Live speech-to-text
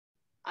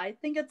I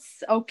think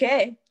it's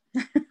okay.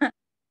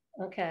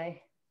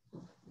 Okay.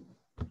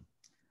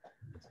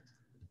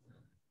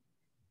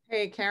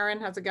 Hey, Karen,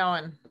 how's it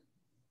going?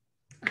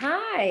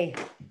 Hi.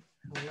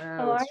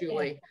 Hello, it's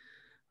Julie.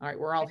 All right,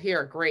 we're all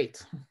here.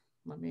 Great.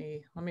 Let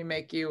me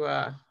make you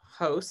a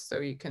host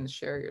so you can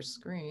share your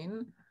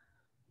screen.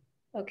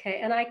 Okay,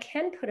 and I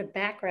can put a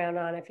background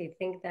on if you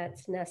think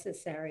that's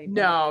necessary.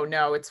 No,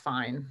 it's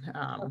fine.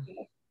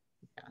 Okay.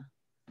 Yeah.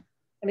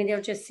 I mean,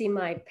 they'll just see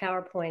my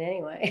PowerPoint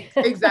anyway.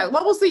 Exactly.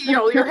 Well, we'll see.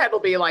 Your head will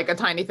be like a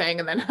tiny thing,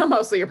 and then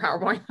mostly your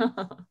PowerPoint.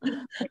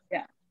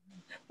 Yeah.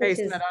 Hey,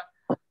 Smita.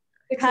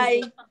 Hi.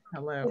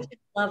 Hello. Which is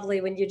lovely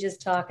when you're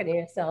just talking to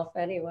yourself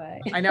anyway.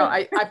 I know.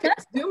 I think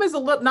Zoom is a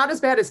little not as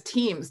bad as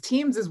Teams.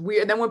 Teams is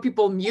weird. And then when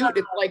people mute,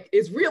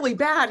 it's really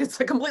bad. It's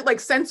a complete like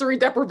sensory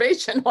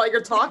deprivation while you're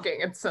talking.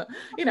 It's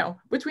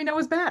which we know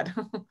is bad.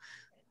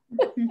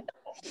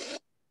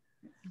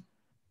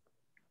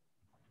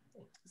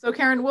 So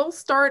Karen, we'll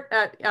start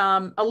at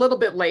a little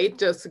bit late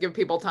just to give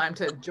people time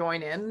to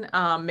join in.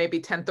 Maybe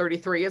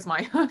 10:33 is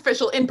my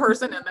official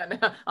in-person and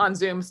then on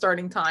Zoom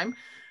starting time.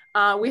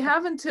 We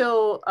have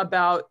until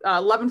about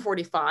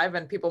 11:45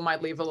 and people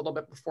might leave a little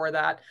bit before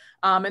that.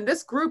 And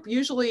this group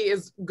usually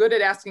is good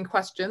at asking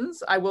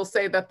questions. I will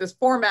say that this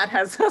format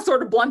has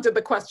sort of blunted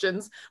the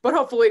questions, but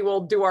hopefully we'll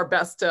do our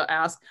best to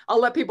ask. I'll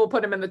let people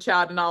put them in the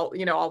chat and I'll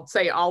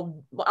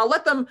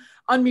let them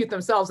unmute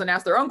themselves and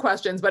ask their own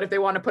questions, but if they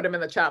want to put them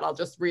in the chat, I'll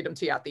just read them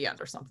to you at the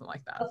end or something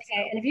like that.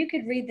 Okay, and if you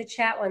could read the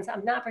chat ones,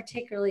 I'm not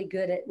particularly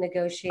good at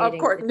negotiating. Of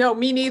course, no,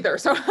 me neither.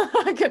 So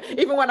I can,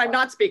 even when I'm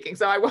not speaking,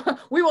 so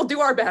we will do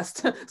our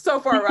best. So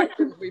far, right,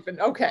 we've been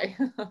okay.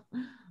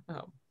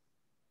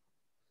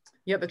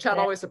 Yeah, the chat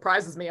always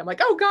surprises me. I'm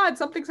like, oh God,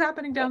 something's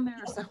happening down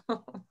there.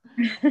 So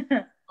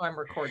I'm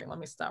recording. Let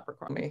me stop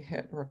recording. Let me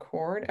hit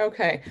record.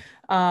 Okay.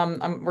 We're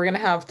going to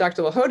have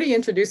Dr. Lahoti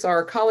introduce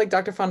our colleague,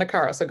 Dr.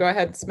 Fondacaro. So go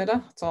ahead,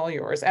 Smita. It's all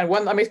yours. And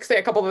let me say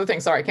a couple of other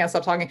things. Sorry, I can't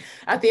stop talking.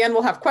 At the end,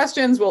 we'll have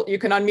questions. You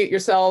can unmute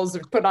yourselves,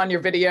 put on your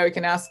video. You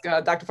can ask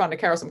Dr.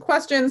 Fondacaro some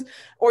questions,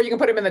 or you can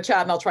put them in the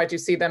chat and I'll try to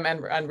see them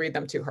and read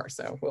them to her.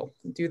 So we'll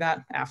do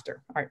that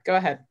after. All right, go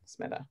ahead,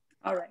 Smita.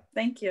 All right,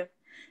 thank you.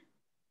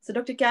 So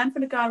Dr. Karen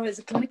Fondacaro is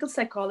a clinical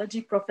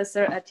psychology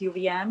professor at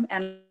UVM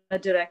and a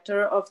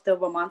director of the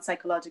Vermont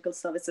Psychological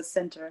Services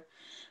Center.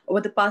 Over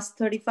the past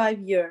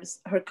 35 years,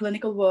 her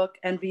clinical work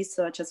and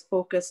research has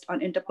focused on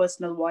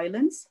interpersonal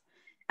violence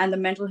and the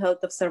mental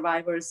health of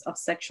survivors of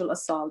sexual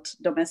assault,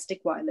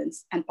 domestic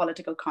violence, and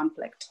political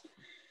conflict.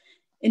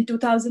 In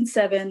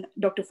 2007,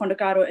 Dr.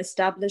 Fondacaro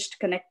established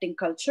Connecting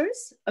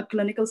Cultures, a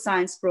clinical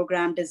science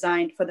program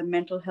designed for the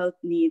mental health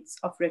needs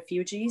of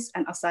refugees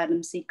and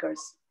asylum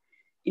seekers.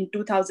 In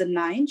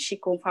 2009, she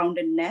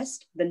co-founded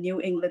NEST, the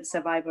New England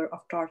Survivor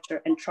of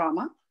Torture and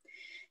Trauma.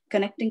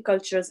 Connecting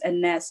Cultures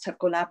and NEST have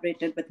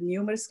collaborated with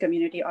numerous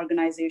community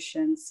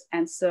organizations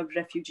and served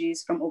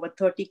refugees from over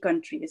 30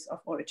 countries of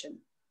origin.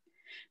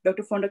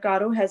 Dr.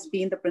 Fondacaro has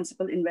been the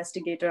principal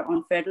investigator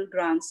on federal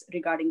grants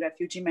regarding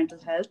refugee mental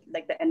health,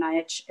 like the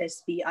NIH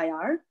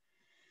SBIR.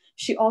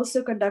 She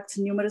also conducts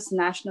numerous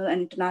national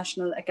and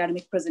international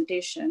academic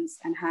presentations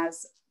and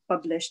has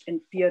published in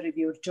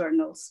peer-reviewed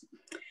journals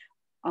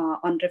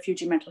on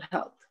refugee mental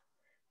health.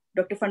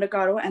 Dr.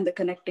 Fondacaro and the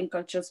Connecting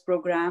Cultures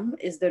program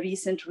is the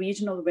recent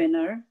regional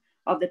winner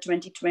of the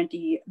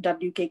 2020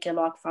 W.K.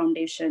 Kellogg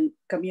Foundation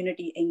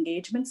Community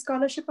Engagement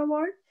Scholarship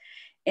Award.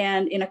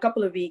 And in a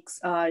couple of weeks,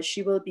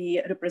 she will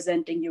be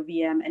representing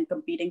UVM and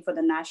competing for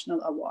the national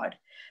award,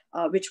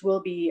 which will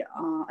be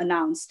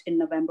announced in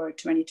November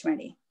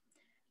 2020.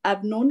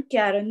 I've known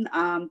Karen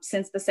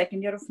since the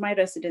second year of my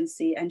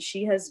residency, and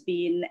she has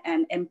been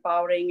an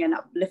empowering and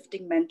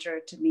uplifting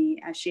mentor to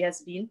me, as she has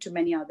been to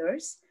many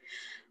others.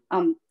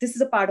 This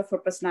is a part of her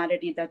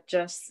personality that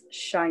just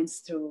shines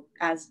through,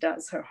 as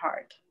does her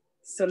heart.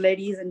 So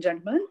ladies and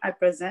gentlemen, I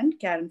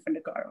present Karen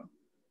Fondacaro.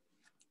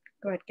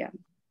 Go ahead, Karen.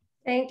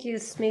 Thank you,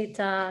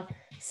 Smita.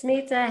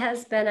 Smita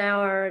has been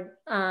our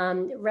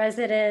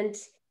resident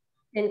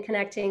in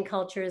Connecting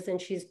Cultures, and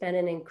she's been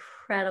an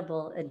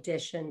incredible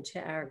addition to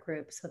our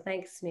group. So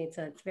thanks, Smita.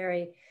 It's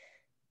very,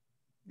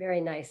 very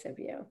nice of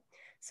you.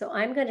 So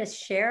I'm going to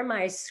share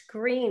my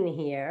screen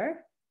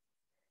here,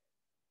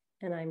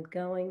 and I'm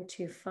going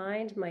to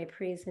find my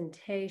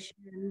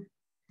presentation,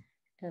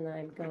 and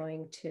I'm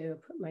going to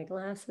put my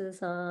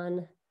glasses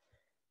on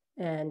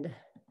and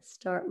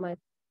start my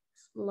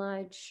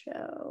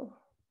slideshow.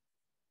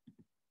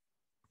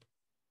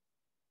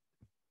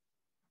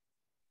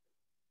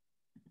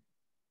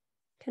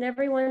 Can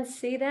everyone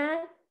see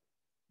that?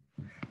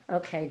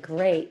 Okay,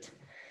 great.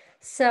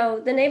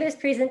 So the name of this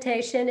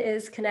presentation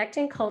is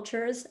Connecting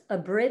Cultures, a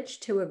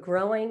Bridge to a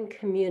Growing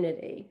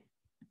Community.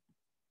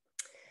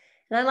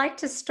 And I like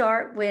to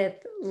start with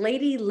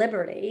Lady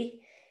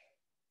Liberty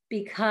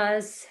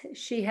because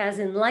she has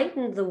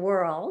enlightened the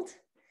world,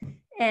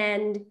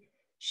 and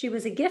she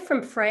was a gift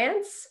from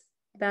France.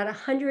 About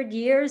 100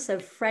 years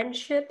of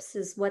friendships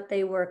is what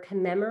they were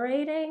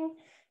commemorating.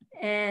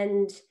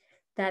 And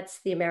that's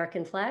the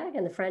American flag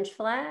and the French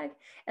flag.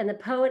 And the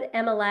poet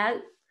Emma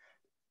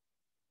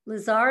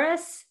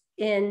Lazarus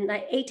in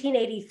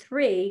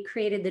 1883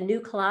 created the New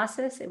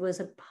Colossus. It was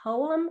a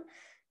poem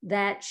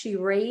that she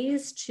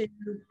raised to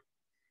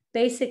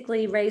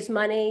basically raise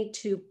money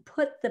to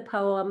put the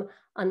poem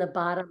on the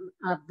bottom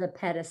of the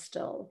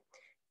pedestal.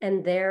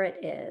 And there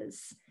it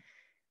is.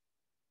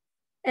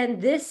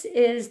 And this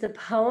is the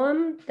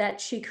poem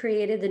that she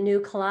created, the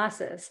New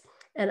Colossus.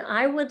 And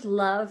I would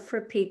love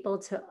for people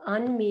to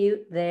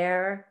unmute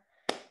their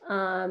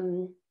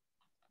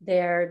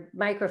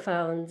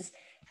microphones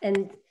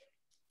and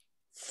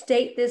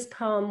state this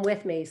poem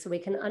with me so we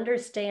can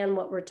understand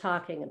what we're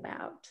talking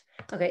about.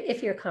 Okay,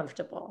 if you're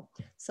comfortable.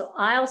 So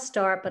I'll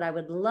start, but I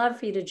would love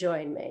for you to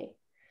join me.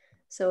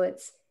 So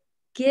it's,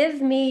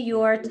 give me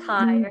your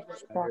tired,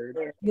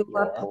 your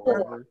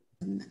poor,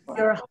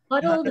 your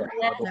huddled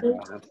masses,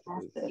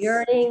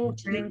 yearning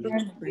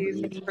to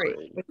be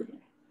free.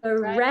 The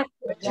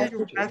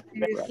refuge of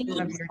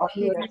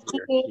your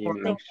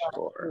teeming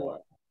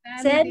shore.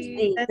 Send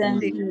thee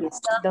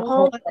the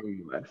homeless,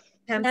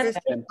 tempest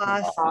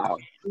tossed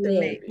to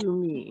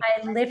me.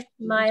 I lift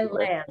my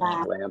lamp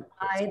by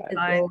the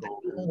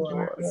golden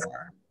door.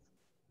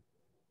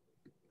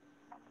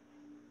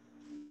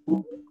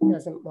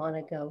 Doesn't want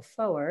to go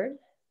forward.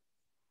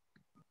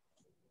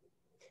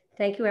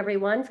 Thank you,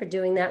 everyone, for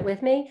doing that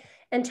with me.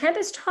 And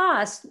tempest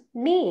tossed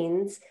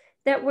means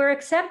that we're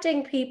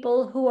accepting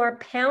people who are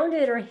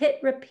pounded or hit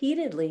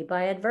repeatedly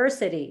by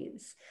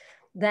adversities,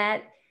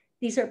 that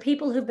these are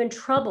people who've been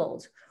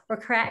troubled or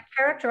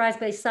characterized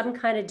by some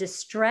kind of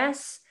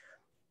distress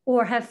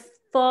or have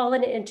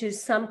fallen into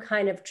some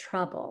kind of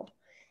trouble.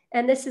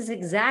 And this is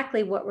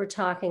exactly what we're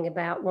talking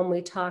about when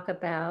we talk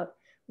about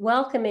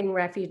welcoming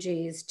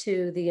refugees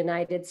to the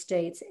United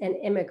States and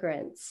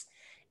immigrants.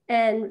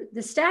 And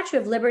the Statue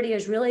of Liberty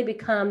has really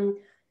become,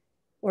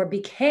 or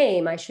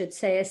became, I should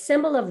say, a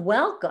symbol of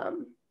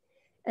welcome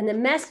and the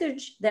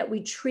message that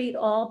we treat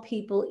all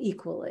people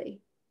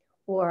equally,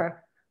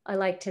 or I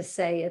like to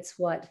say it's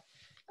what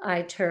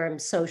I term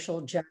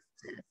social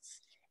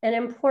justice, an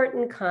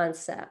important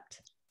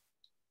concept.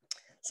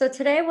 So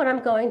today what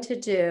I'm going to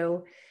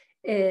do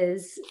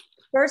is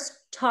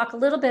first talk a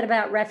little bit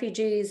about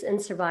refugees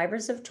and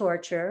survivors of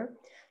torture,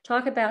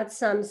 talk about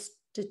some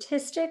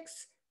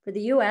statistics for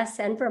the US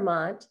and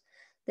Vermont,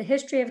 the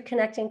history of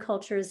connecting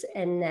cultures,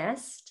 and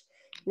NEST.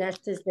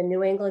 NEST is the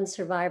New England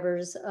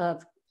Survivors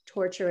of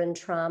Torture and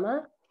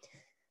Trauma,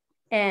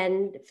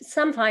 and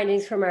some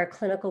findings from our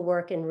clinical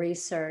work and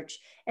research.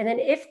 And then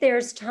if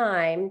there's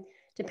time,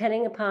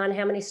 depending upon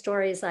how many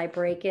stories I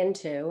break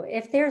into,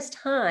 if there's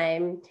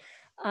time,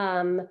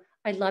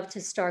 I'd love to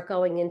start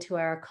going into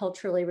our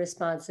culturally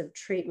responsive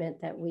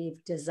treatment that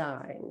we've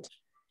designed,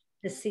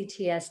 the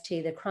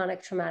CTST, the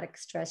chronic traumatic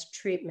stress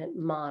treatment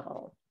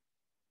model.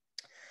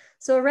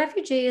 So a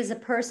refugee is a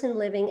person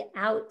living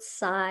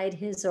outside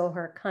his or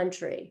her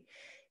country.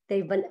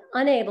 They've been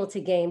unable to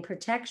gain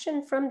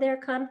protection from their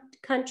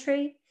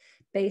country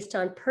based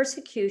on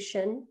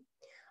persecution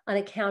on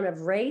account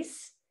of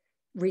race,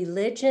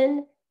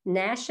 religion,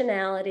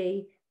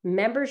 nationality,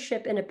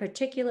 membership in a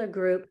particular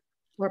group,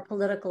 or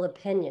political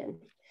opinion.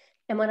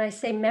 And when I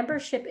say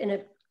membership in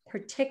a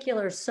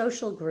particular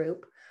social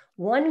group,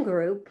 one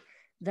group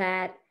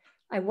that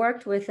I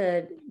worked with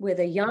a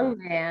young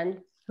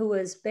man who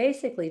was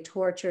basically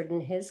tortured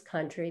in his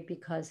country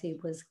because he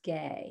was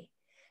gay.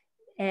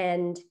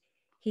 And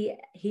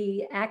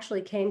he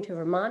actually came to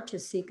Vermont to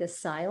seek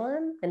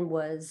asylum and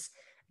was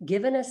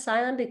given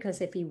asylum because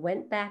if he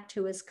went back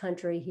to his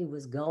country, he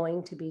was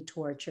going to be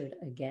tortured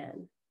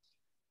again.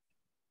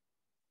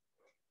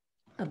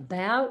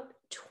 About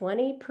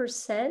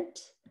 20%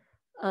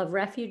 of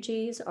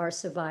refugees are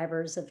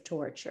survivors of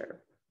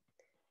torture.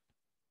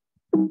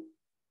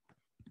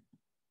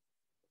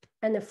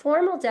 And the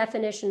formal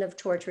definition of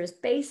torture is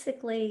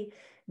basically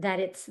that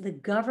it's the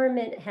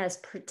government has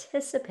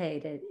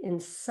participated in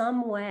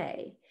some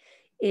way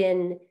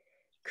in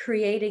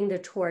creating the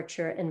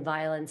torture and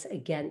violence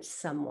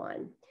against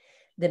someone.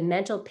 The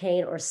mental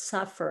pain or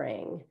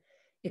suffering,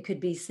 it could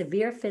be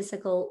severe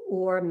physical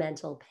or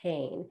mental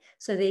pain.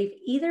 So they've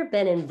either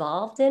been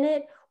involved in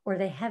it or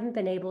they haven't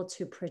been able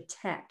to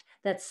protect,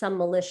 that some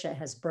militia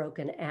has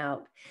broken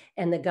out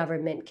and the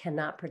government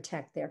cannot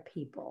protect their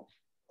people.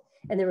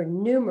 And there are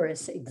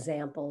numerous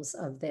examples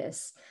of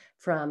this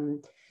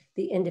from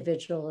the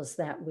individuals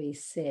that we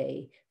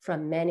see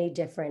from many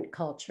different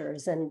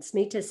cultures. And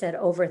Smita said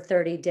over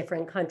 30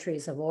 different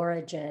countries of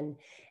origin.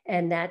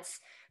 And that's,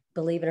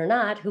 believe it or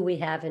not, who we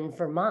have in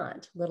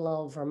Vermont, little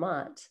old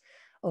Vermont.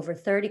 Over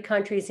 30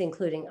 countries,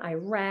 including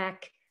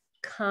Iraq,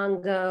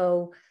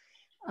 Congo,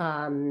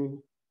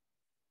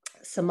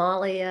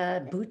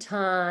 Somalia,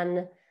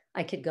 Bhutan,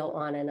 I could go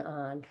on and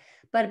on.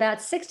 But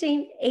about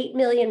 68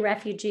 million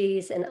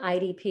refugees and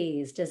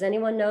IDPs. Does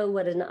anyone know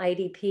what an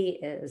IDP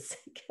is?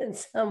 Can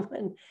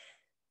someone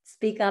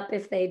speak up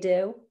if they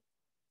do?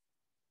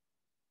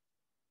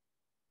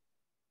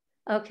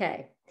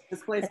 Okay.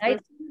 Displaced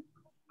person?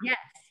 Yes,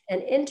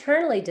 an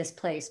internally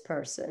displaced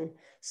person.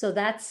 So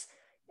that's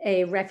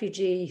a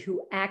refugee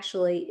who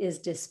actually is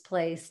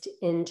displaced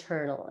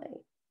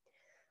internally.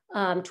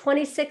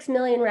 26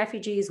 million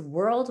refugees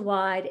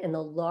worldwide, and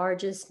the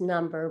largest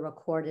number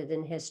recorded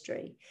in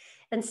history.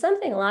 And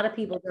something a lot of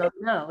people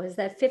don't know is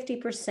that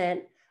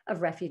 50%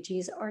 of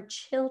refugees are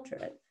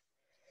children.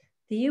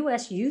 The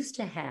US used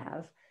to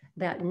have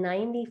about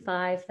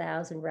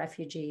 95,000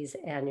 refugees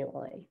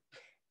annually,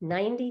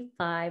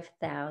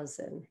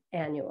 95,000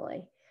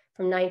 annually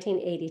from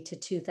 1980 to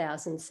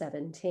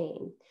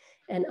 2017.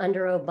 And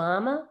under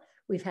Obama,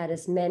 we've had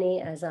as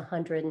many as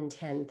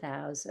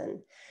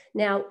 110,000.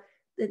 Now,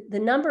 the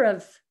number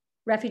of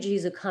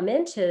refugees who come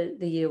into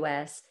the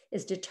US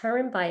is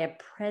determined by a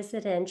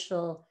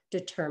presidential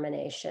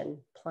determination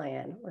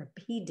plan, or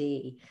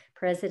PD,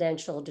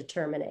 presidential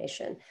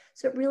determination.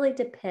 So it really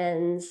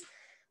depends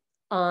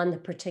on the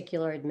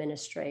particular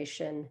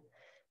administration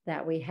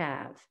that we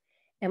have.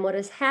 And what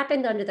has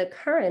happened under the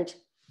current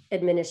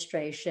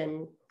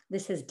administration,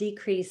 this has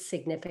decreased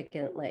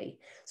significantly.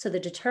 So the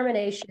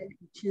determination in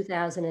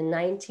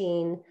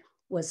 2019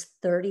 was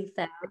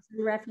 30,000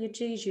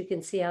 refugees. You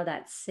can see how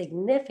that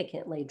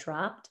significantly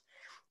dropped.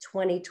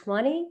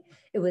 2020,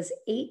 it was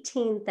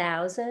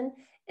 18,000.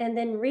 And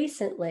then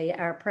recently,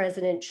 our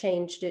president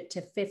changed it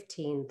to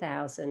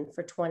 15,000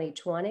 for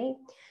 2020.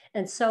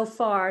 And so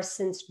far,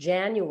 since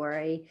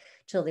January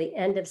till the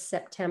end of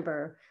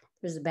September,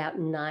 there's about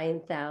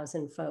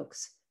 9,000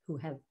 folks who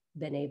have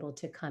been able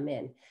to come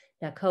in.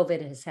 Now,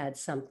 COVID has had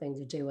something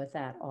to do with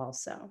that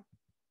also.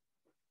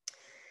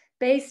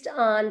 Based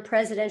on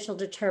presidential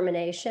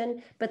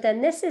determination, but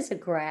then this is a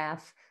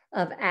graph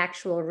of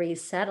actual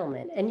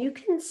resettlement. And you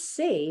can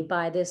see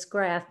by this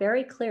graph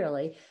very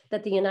clearly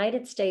that the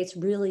United States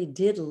really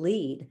did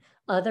lead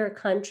other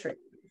countries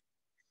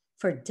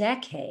for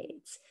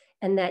decades.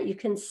 And that you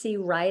can see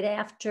right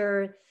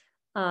after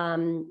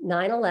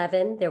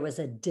 9/11, there was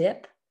a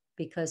dip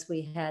because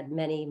we had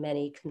many,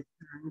 many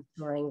concerns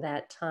during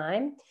that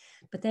time.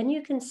 But then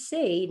you can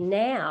see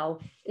now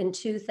in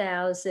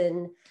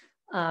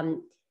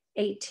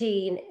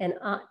 2018 and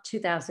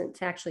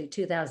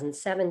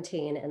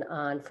 2017 and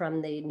on,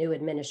 from the new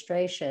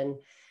administration,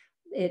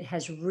 it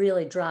has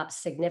really dropped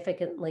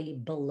significantly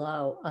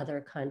below other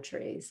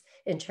countries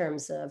in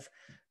terms of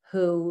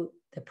who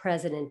the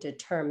president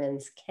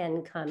determines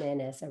can come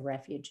in as a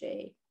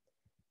refugee.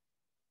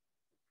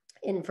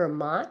 In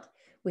Vermont,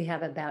 we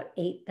have about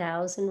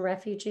 8,000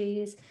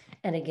 refugees.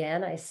 And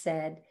again, I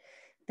said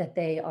that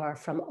they are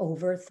from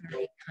over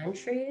 30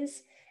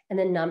 countries, and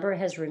the number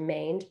has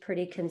remained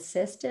pretty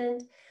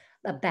consistent,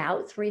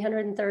 about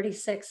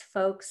 336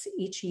 folks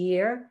each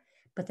year,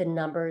 but the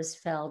numbers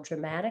fell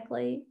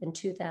dramatically. In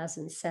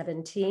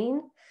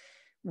 2017,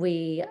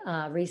 we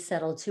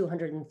resettled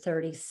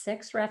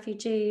 236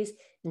 refugees.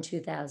 In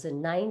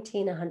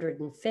 2019,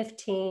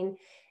 115,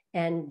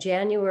 and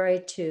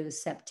January to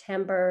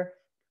September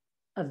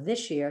of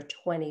this year,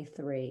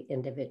 23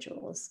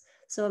 individuals.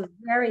 So a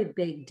very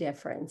big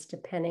difference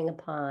depending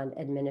upon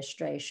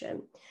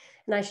administration.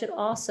 And I should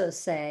also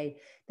say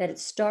that it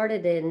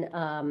started in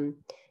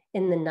the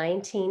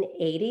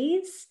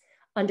 1980s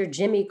under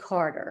Jimmy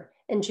Carter.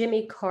 And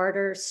Jimmy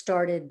Carter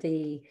started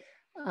the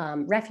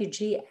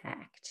Refugee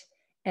Act.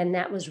 And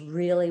that was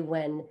really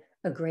when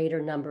a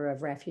greater number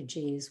of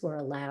refugees were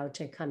allowed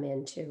to come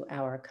into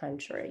our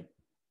country.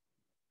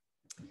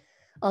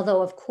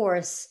 Although, of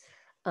course,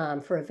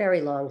 for a very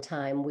long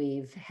time,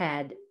 we've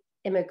had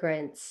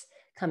immigrants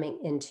coming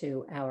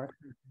into our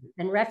country,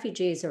 and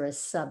refugees are a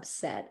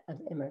subset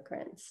of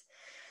immigrants.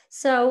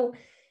 So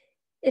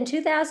in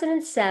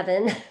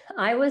 2007,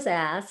 I was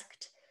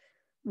asked,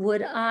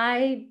 would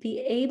I be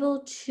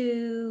able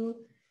to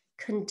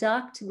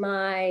conduct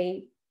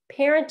my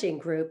parenting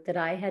group that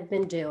I had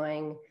been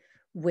doing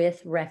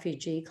with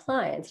refugee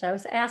clients? And I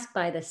was asked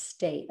by the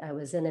state. I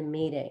was in a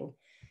meeting,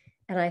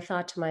 and I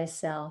thought to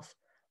myself,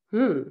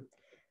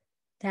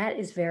 that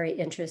is very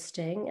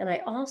interesting. And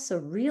I also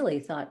really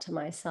thought to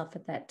myself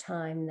at that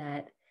time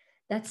that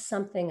that's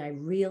something I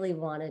really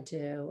want to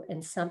do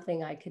and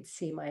something I could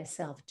see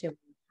myself doing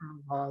for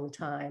a long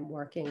time,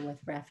 working with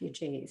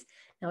refugees.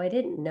 Now, I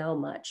didn't know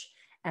much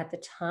at the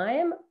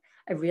time.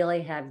 I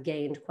really have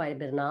gained quite a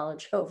bit of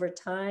knowledge over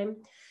time.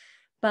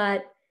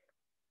 But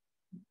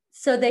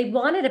so they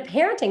wanted a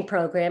parenting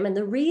program. And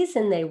the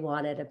reason they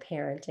wanted a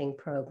parenting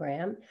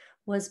program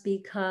was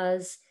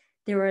because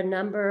there were a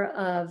number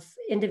of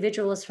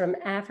individuals from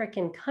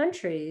African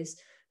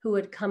countries who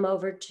had come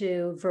over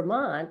to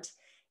Vermont,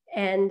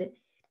 and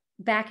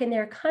back in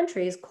their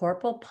countries,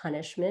 corporal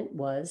punishment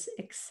was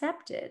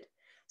accepted.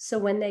 So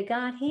when they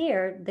got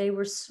here, they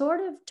were sort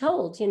of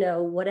told, you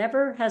know,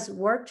 whatever has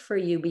worked for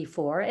you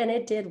before, and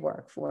it did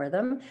work for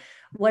them,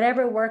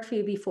 whatever worked for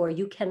you before,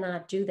 you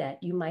cannot do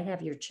that. You might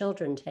have your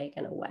children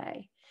taken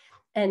away.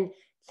 And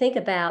think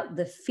about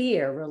the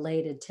fear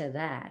related to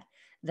that,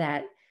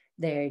 that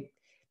they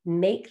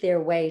make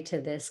their way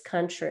to this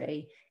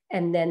country.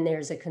 And then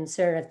there's a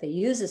concern if they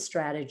use a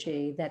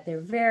strategy that they're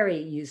very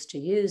used to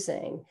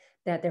using,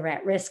 that they're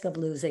at risk of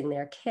losing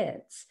their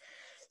kids.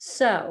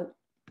 So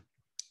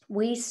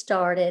we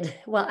started,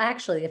 well,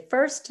 actually the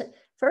first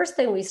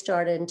thing we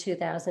started in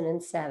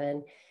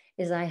 2007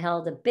 is I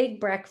held a big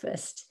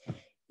breakfast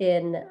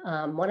in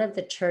one of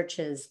the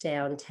churches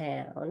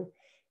downtown,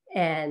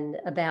 and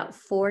about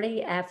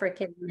 40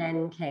 African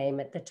men came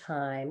at the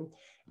time.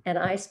 And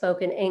I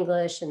spoke in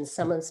English, and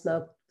someone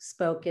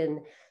spoke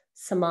in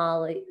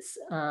Somali,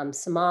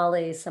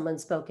 someone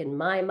spoke in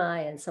Mai,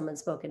 and someone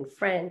spoke in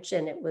French,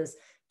 and it was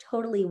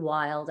totally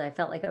wild. I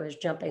felt like I was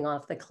jumping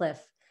off the cliff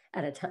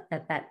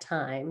at that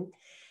time.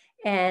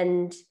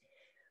 And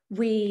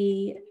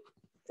we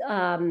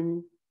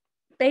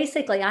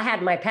basically, I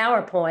had my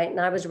PowerPoint and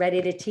I was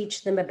ready to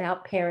teach them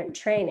about parent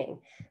training,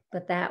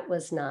 but that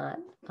was not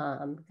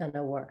going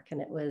to work.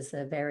 And it was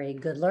a very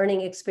good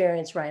learning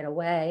experience right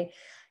away.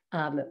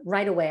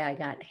 Right away, I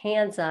got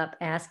hands up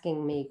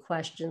asking me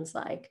questions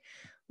like,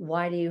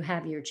 why do you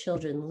have your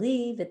children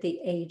leave at the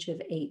age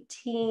of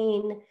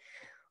 18?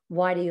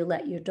 Why do you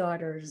let your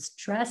daughters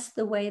dress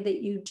the way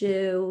that you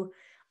do?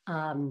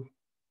 On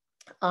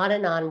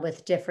and on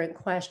with different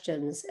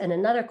questions. And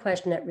another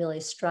question that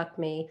really struck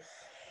me,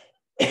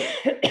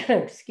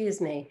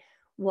 excuse me,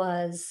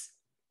 was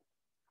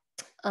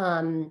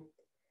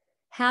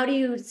how do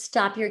you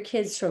stop your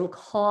kids from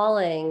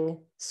calling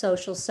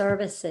social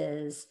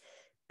services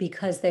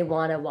because they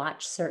want to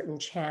watch certain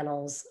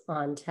channels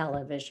on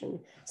television?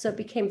 So it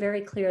became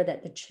very clear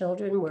that the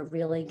children were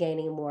really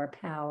gaining more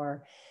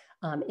power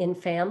in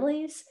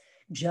families,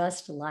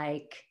 just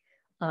like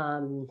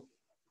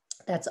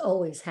that's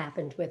always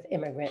happened with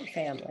immigrant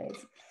families.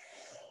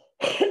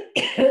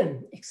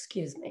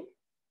 Excuse me.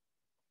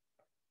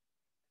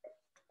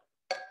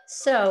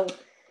 So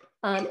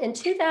in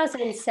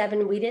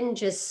 2007, we didn't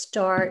just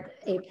start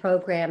a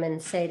program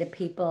and say to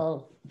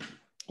people,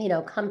 you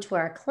know, come to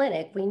our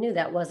clinic. We knew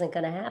that wasn't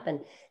going to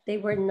happen.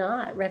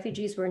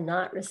 Refugees were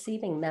not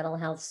receiving mental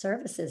health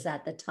services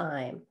at the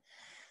time.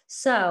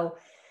 So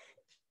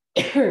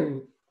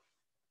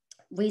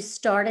we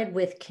started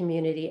with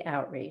community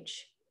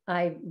outreach.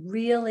 A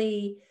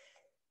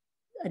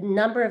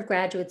number of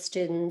graduate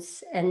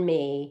students and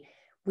me,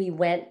 we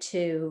went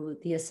to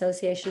the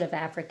Association of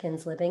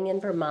Africans Living in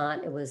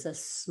Vermont. It was a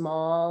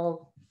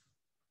small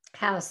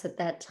house at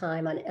that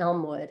time on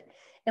Elmwood.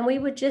 And we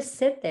would just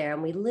sit there,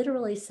 and we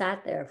literally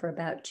sat there for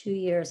about 2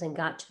 years and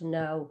got to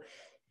know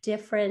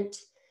different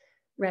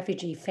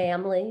refugee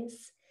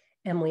families.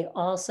 And we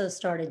also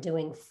started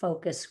doing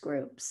focus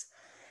groups.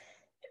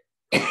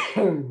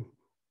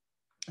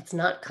 It's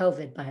not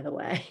COVID, by the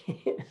way.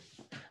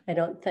 I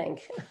don't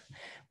think.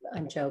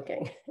 I'm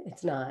joking.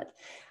 It's not.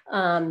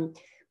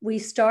 We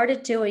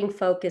started doing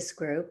focus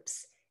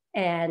groups,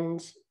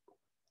 and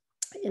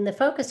in the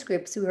focus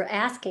groups, we were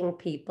asking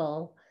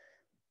people,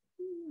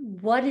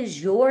 what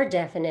is your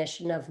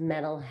definition of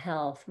mental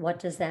health? What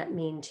does that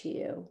mean to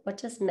you? What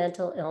does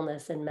mental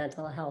illness and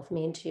mental health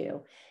mean to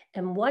you?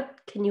 And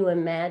what can you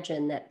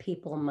imagine that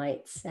people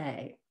might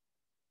say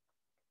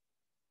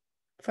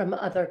from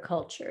other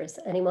cultures?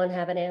 Anyone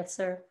have an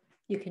answer?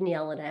 You can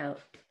yell it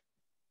out.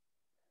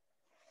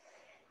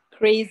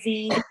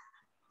 Crazy.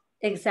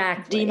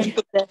 Exactly. Demon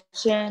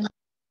possession.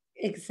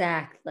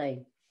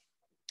 Exactly.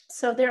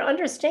 So their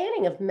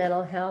understanding of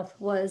mental health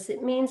was,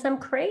 it means I'm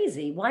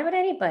crazy. Why would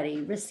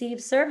anybody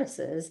receive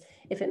services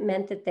if it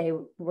meant that they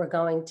were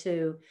going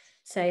to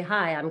say,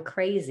 hi, I'm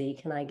crazy,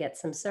 can I get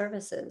some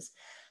services?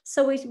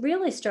 So we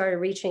really started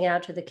reaching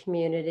out to the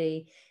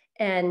community,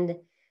 and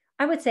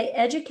I would say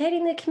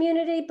educating the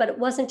community, but it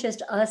wasn't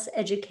just us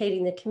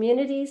educating the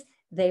communities,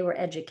 they were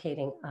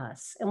educating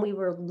us, and we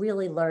were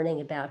really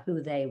learning about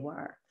who they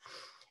were.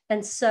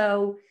 And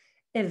so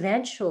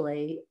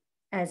eventually,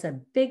 as a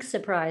big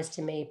surprise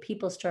to me,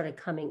 people started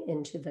coming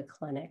into the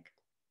clinic.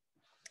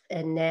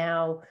 And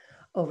now,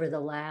 over the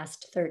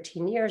last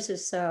 13 years or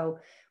so,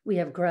 we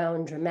have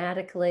grown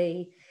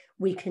dramatically.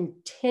 We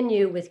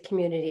continue with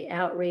community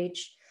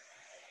outreach,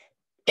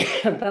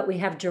 but we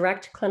have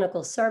direct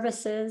clinical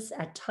services.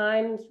 At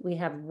times, we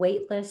have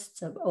wait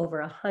lists of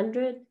over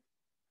 100.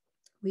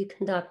 We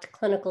conduct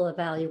clinical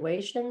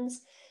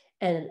evaluations,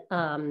 and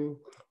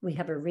we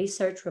have a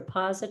research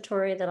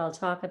repository that I'll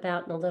talk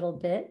about in a little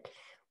bit.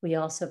 We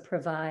also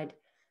provide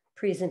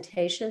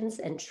presentations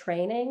and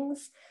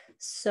trainings.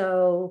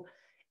 So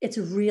it's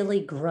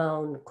really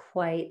grown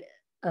quite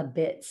a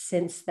bit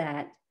since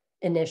that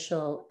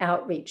initial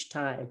outreach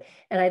time.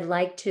 And I'd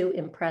like to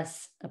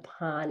impress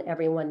upon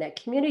everyone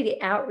that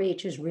community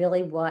outreach is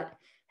really what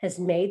has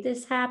made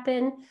this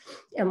happen.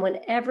 And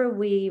whenever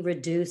we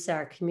reduce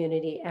our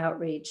community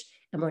outreach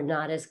and we're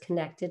not as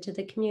connected to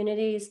the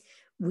communities,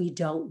 we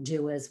don't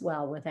do as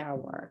well with our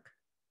work.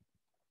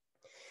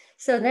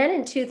 So then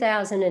in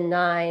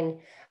 2009,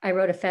 I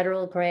wrote a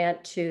federal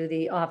grant to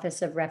the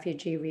Office of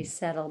Refugee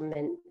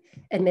Resettlement,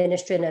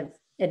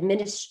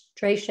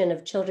 Administration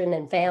of Children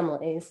and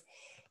Families.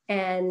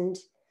 And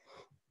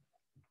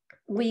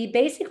we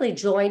basically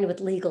joined with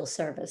legal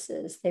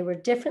services. They were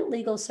different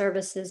legal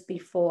services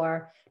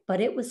before, but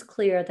it was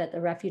clear that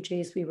the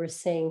refugees we were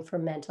seeing for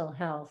mental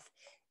health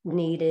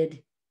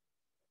needed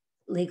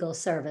legal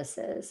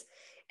services.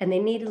 And they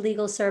needed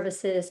legal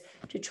services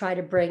to try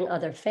to bring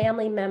other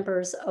family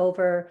members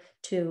over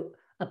to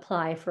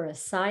apply for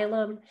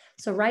asylum.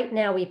 So right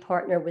now we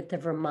partner with the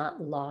Vermont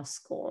Law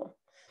School.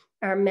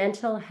 Our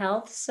mental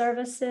health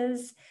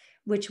services,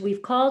 which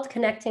we've called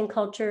Connecting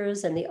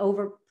Cultures, and the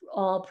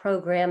overall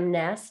program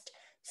NEST.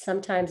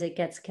 Sometimes it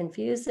gets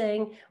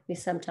confusing. We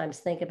sometimes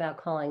think about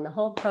calling the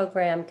whole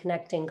program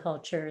Connecting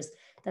Cultures.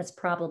 That's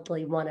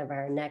probably one of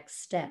our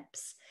next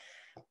steps.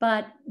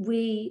 But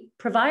we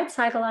provide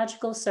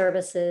psychological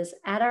services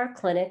at our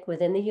clinic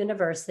within the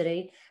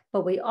university,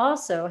 but we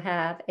also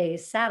have a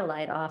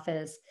satellite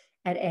office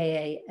at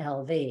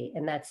AALV,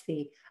 and that's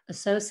the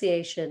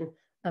Association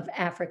of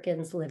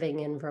Africans Living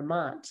in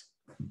Vermont.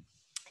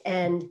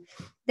 And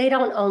they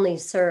don't only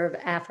serve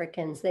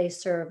Africans, they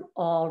serve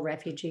all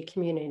refugee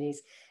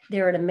communities.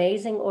 They're an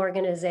amazing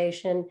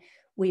organization.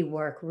 We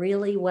work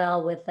really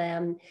well with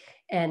them.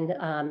 And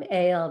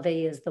ALV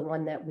is the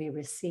one that we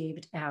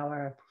received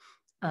our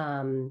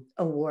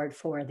award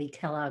for, the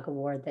Kellogg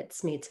Award that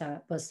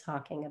Smita was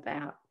talking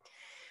about.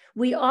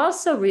 We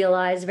also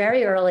realized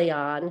very early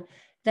on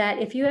that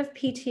if you have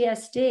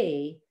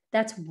PTSD,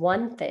 that's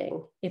one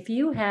thing. If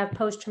you have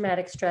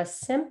post-traumatic stress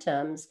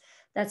symptoms,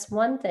 that's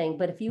one thing.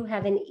 But if you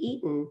haven't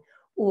eaten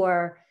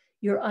or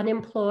you're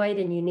unemployed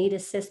and you need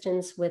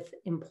assistance with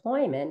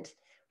employment,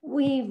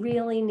 we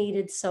really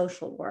needed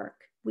social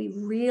work. We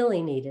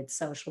really needed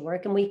social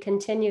work, and we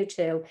continue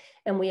to.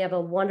 And we have a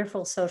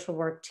wonderful social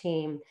work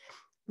team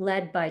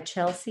led by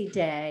Chelsea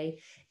Day.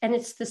 And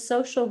it's the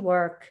social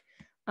work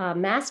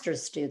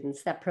master's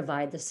students that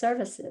provide the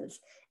services.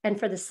 And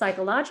for the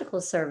psychological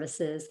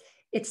services,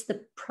 it's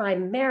the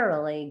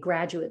primarily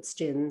graduate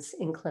students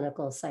in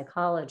clinical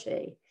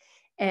psychology.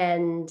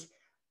 And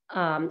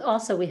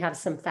also we have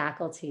some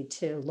faculty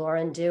too.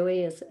 Lauren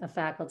Dewey is a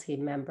faculty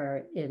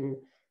member in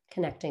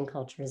Connecting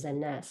Cultures and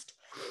NEST.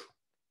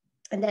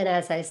 And then,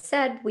 as I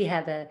said, we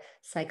have a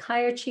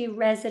psychiatry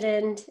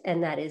resident,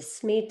 and that is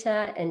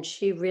Smita, and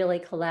she really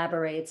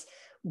collaborates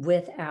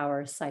with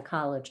our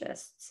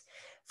psychologists.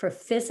 For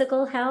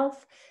physical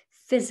health,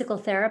 physical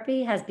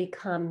therapy has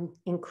become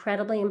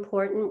incredibly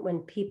important. When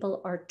people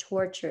are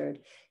tortured,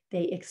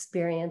 they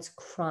experience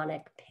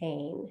chronic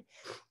pain.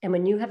 And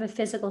when you have a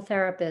physical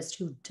therapist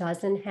who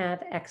doesn't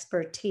have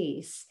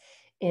expertise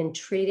in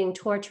treating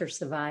torture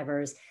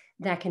survivors,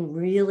 that can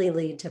really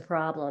lead to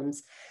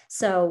problems.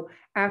 So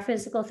our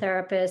physical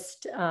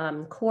therapist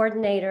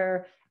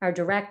coordinator, our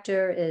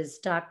director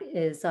is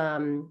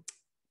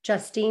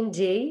Justine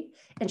D,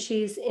 and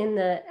she's in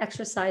the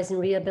Exercise and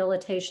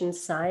Rehabilitation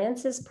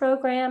Sciences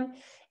program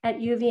at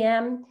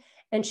UVM,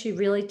 and she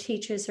really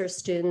teaches her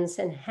students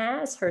and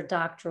has her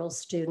doctoral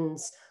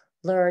students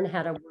learn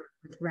how to work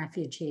with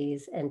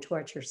refugees and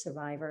torture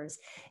survivors.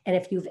 And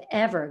if you've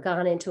ever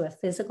gone into a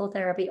physical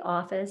therapy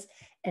office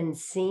and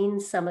seen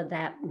some of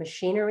that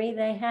machinery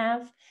they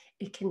have,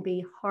 it can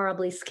be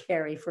horribly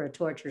scary for a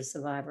torture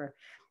survivor.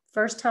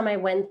 First time I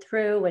went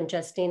through, when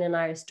Justine and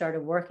I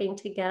started working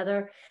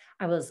together,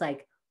 I was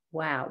like,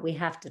 wow, we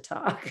have to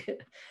talk.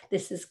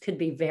 Could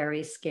be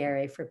very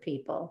scary for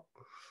people.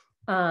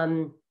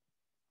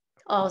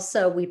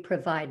 Also, we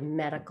provide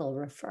medical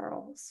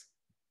referrals.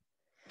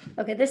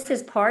 Okay, this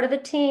is part of the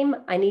team.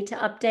 I need to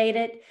update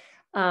it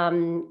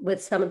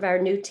with some of our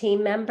new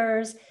team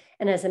members.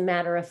 And as a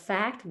matter of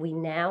fact, we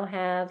now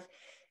have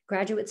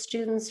graduate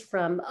students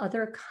from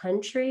other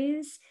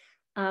countries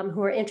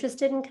who are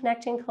interested in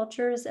Connecting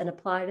Cultures and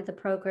apply to the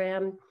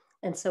program.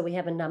 And so we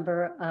have a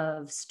number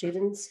of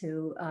students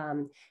who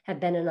have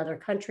been in other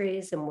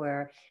countries, and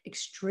we're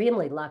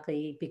extremely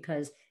lucky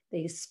because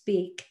they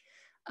speak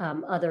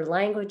other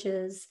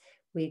languages.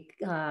 We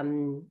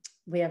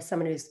have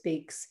someone who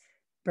speaks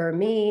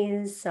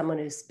Burmese, someone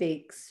who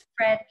speaks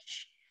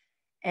French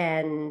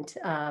and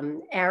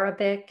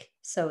Arabic.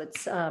 So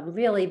it's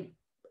really,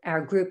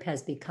 our group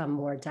has become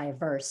more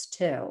diverse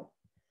too.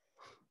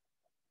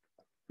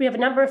 We have a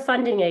number of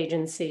funding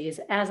agencies.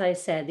 As I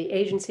said, the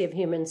Agency of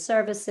Human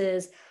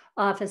Services,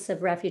 Office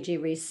of Refugee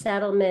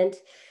Resettlement.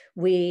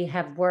 We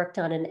have worked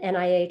on an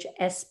NIH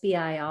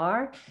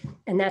SBIR,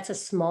 and that's a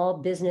Small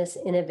Business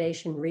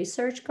Innovation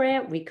Research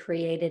Grant. We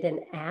created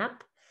an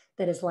app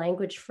that is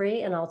language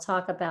free, and I'll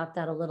talk about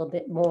that a little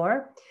bit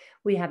more.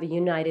 We have a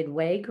United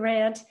Way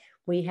grant.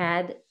 We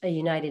had a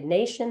United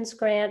Nations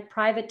grant,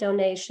 private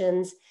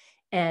donations,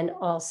 and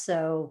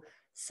also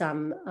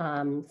some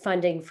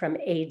funding from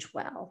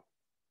AgeWell.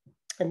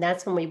 And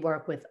that's when we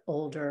work with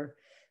older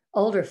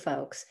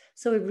folks.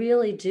 So we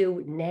really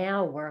do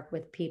now work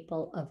with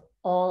people of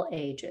all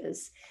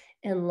ages.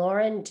 And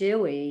Lauren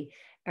Dewey,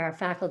 our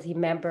faculty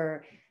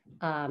member,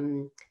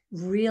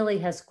 really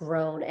has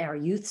grown our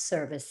youth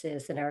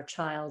services and our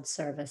child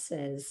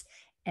services,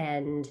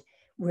 and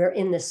we're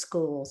in the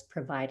schools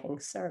providing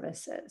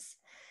services.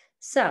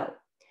 So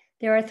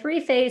there are 3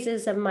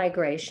 phases of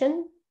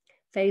migration.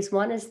 Phase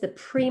 1 is the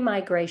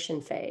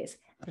pre-migration phase.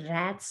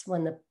 That's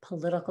when the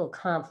political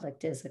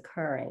conflict is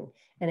occurring.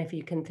 And if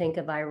you can think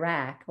of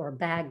Iraq or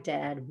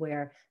Baghdad,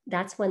 where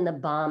that's when the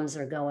bombs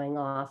are going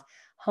off,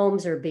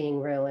 homes are being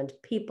ruined,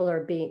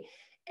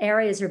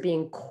 areas are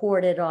being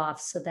cordoned off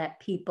so that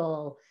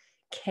people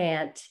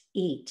can't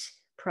eat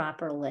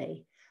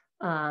properly.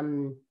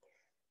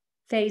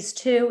 Phase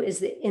 2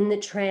 is in the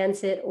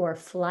transit or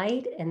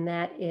flight, and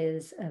that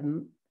is a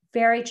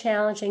very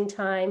challenging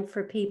time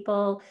for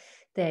people.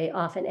 They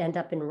often end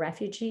up in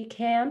refugee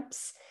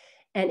camps.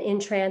 And in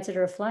transit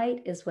or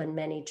flight is when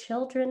many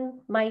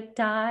children might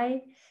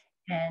die.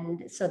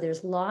 And so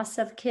there's loss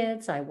of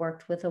kids. I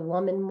worked with a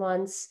woman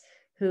once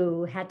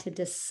who had to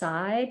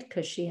decide,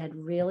 because she had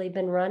really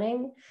been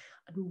running,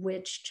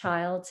 which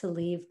child to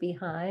leave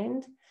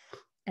behind.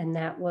 And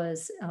that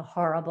was a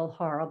horrible,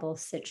 horrible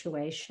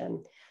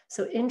situation.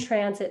 So in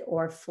transit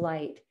or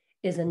flight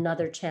is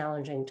another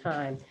challenging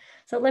time.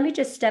 So let me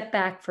just step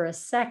back for a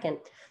second.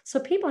 So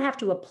people have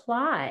to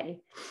apply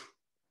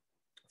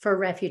for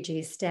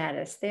refugee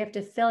status. They have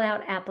to fill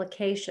out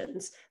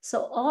applications.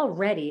 So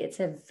already it's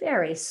a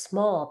very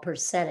small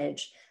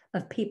percentage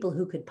of people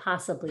who could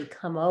possibly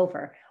come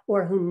over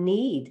or who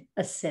need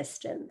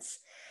assistance.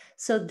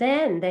 So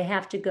then they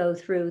have to go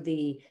through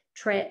the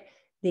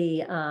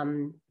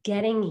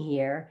getting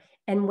here.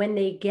 And when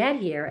they get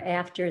here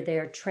after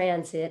their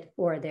transit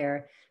or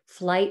their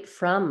flight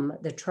from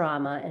the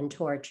trauma and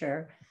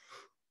torture,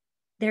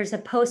 there's a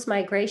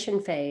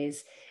post-migration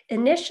phase.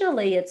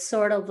 Initially, it's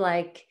sort of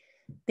like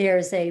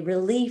there's a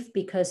relief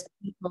because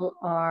people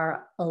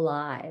are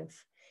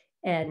alive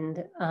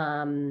and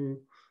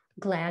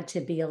glad to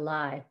be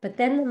alive. But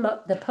then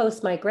the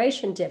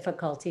post-migration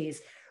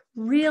difficulties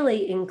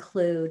really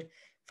include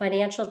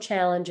financial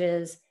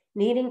challenges,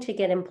 needing to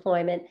get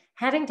employment,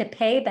 having to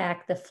pay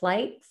back the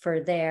flight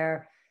for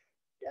their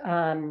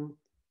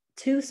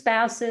 2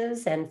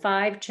 spouses and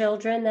 5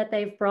 children that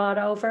they've brought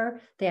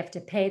over. They have to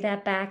pay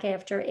that back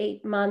after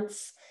 8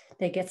 months.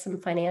 They get some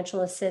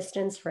financial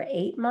assistance for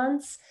 8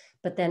 months,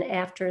 but then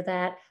after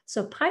that,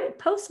 so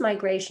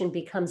post-migration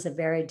becomes a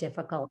very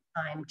difficult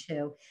time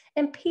too.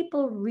 And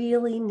people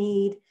really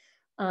need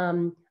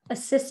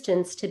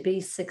assistance to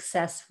be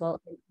successful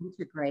in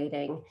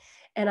integrating.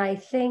 And I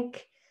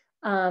think,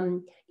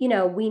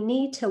 we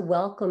need to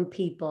welcome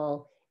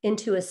people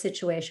into a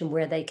situation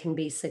where they can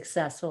be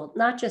successful,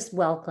 not just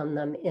welcome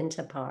them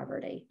into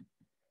poverty.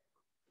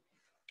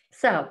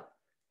 So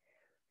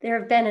there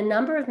have been a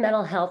number of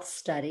mental health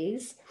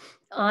studies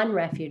on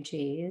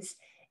refugees,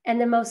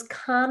 and the most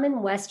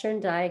common Western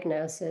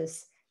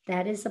diagnosis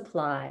that is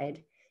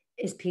applied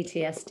is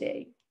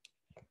PTSD,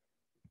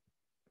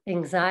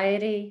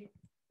 anxiety,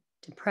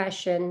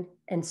 depression,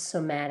 and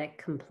somatic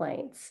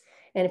complaints.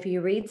 And if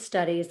you read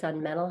studies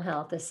on mental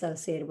health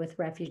associated with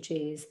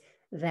refugees,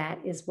 that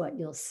is what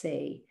you'll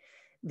see,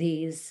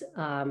 these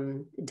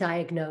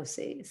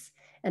diagnoses.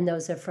 And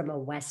those are from a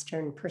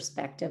Western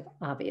perspective,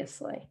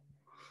 obviously.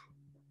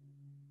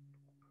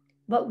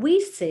 What we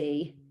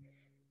see,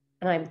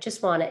 and I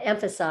just want to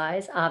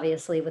emphasize,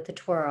 obviously, with the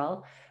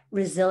twirl,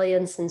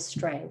 resilience and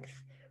strength,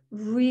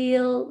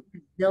 real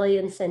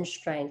resilience and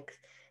strength.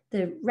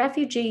 The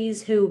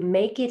refugees who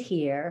make it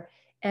here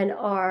and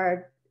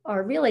are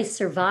really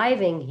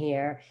surviving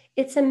here,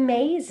 it's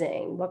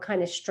amazing what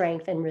kind of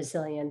strength and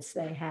resilience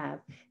they have.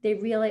 They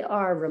really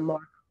are a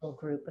remarkable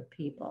group of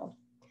people.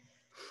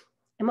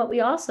 And what we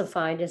also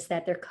find is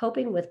that they're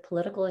coping with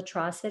political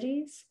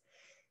atrocities.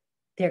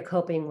 They're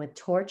coping with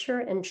torture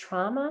and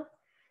trauma.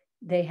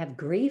 They have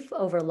grief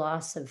over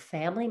loss of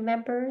family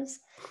members,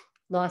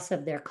 loss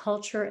of their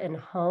culture and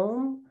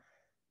home.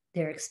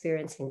 They're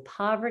experiencing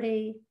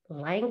poverty,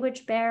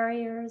 language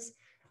barriers,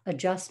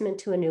 adjustment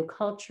to a new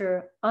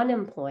culture,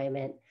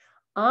 unemployment,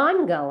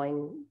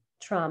 ongoing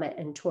trauma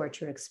and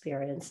torture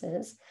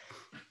experiences.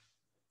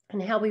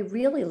 And how we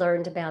really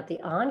learned about the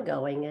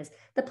ongoing is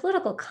the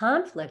political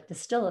conflict is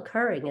still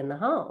occurring in the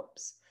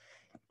homes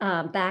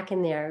back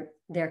in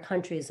their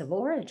countries of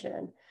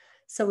origin.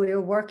 So we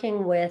were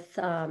working with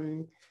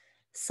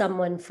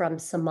someone from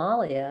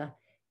Somalia,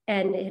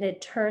 and it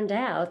had turned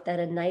out that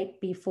a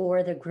night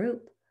before the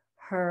group,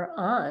 her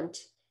aunt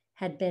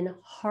had been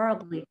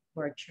horribly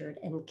tortured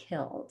and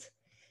killed.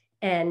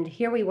 And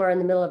here we were in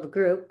the middle of a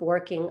group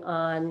working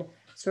on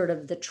sort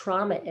of the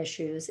trauma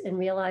issues and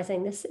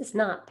realizing this is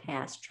not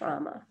past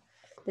trauma.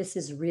 This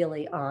is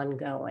really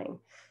ongoing.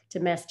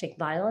 Domestic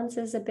violence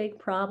is a big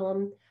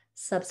problem,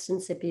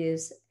 substance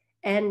abuse,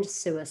 and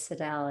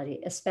suicidality,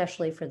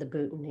 especially for the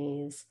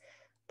Bhutanese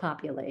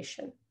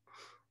population.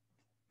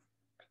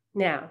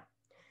 Now,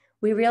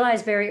 we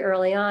realized very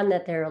early on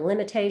that there are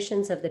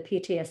limitations of the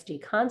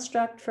PTSD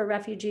construct for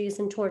refugees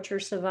and torture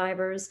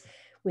survivors.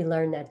 We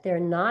learned that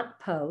they're not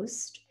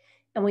post.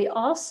 And we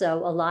also,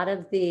 a lot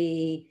of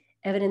the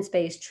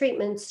evidence-based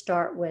treatments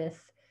start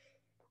with,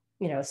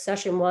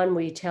 session 1,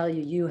 we tell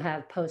you, you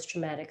have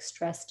post-traumatic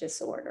stress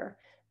disorder.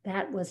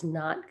 That was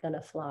not going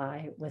to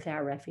fly with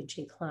our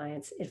refugee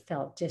clients. It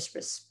felt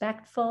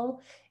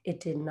disrespectful. It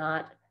did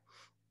not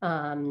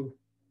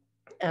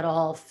at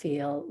all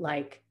feel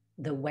like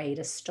the way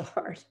to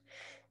start.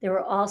 There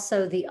were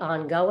also the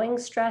ongoing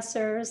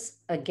stressors,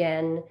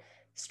 again,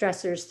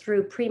 stressors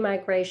through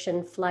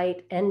pre-migration,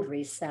 flight, and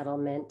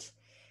resettlement.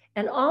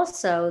 And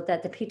also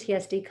that the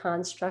PTSD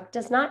construct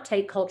does not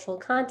take cultural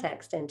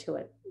context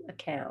into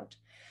account.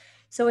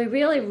 So we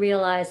really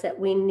realized that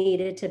we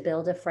needed to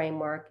build a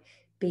framework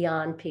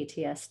beyond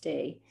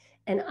PTSD.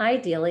 And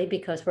ideally,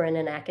 because we're in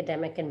an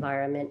academic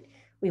environment,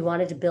 we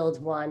wanted to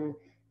build one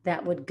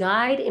that would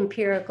guide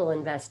empirical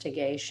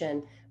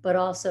investigation, but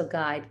also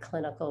guide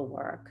clinical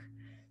work.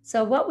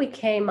 So what we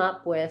came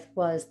up with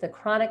was the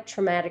chronic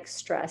traumatic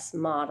stress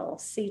model,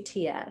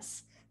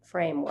 CTS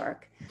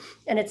framework.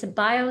 And it's a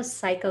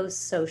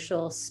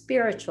biopsychosocial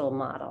spiritual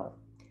model.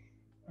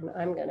 And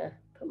I'm gonna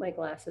put my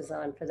glasses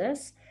on for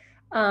this.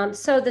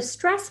 So the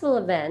stressful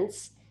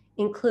events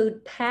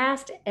include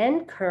past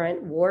and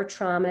current war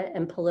trauma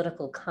and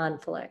political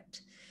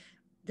conflict.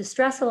 The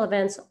stressful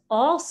events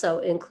also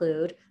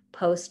include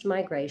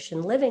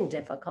post-migration living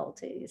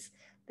difficulties.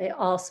 They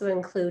also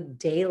include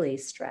daily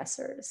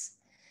stressors.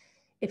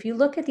 If you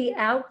look at the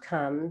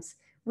outcomes,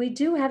 we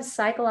do have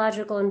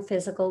psychological and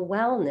physical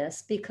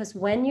wellness, because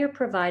when you're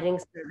providing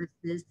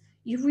services,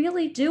 you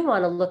really do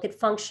want to look at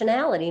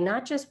functionality,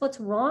 not just what's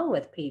wrong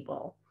with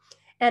people.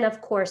 And of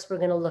course, we're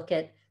going to look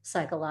at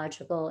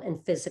psychological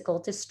and physical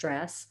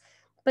distress,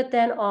 but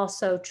then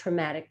also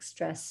traumatic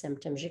stress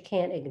symptoms. You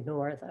can't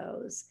ignore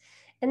those.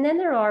 And then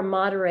there are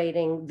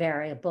moderating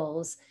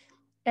variables.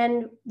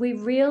 And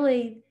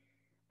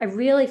I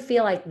really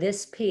feel like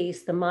this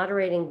piece, the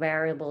moderating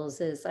variables,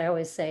 is, I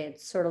always say,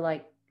 it's sort of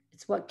like,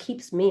 it's what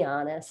keeps me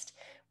honest,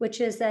 which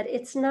is that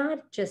it's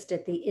not just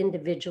at the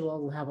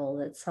individual level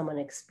that someone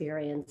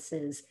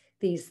experiences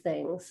these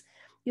things.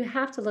 You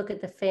have to look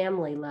at the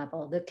family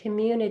level, the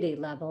community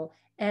level,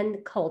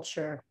 and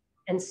culture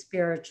and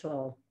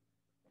spiritual.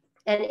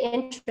 And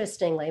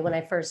interestingly, when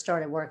I first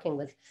started working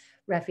with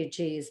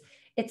refugees,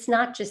 it's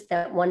not just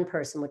that one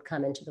person would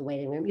come into the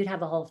waiting room, you'd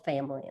have a whole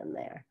family in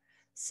there.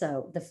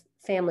 So the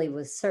family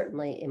was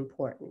certainly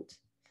important.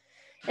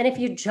 And if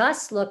you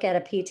just look at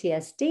a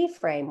PTSD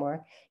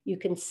framework, you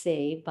can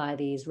see by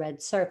these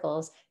red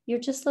circles, you're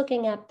just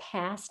looking at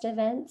past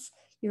events,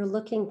 you're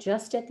looking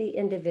just at the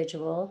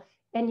individual,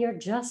 and you're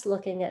just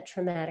looking at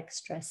traumatic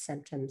stress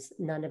symptoms,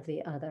 none of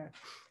the other.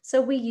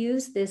 So we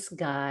use this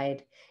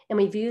guide, and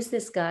we've used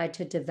this guide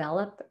to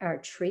develop our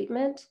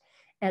treatment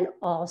and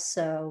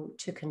also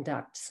to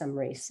conduct some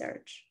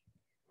research.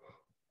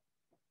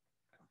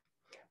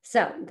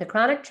 So the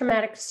chronic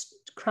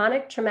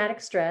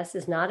traumatic stress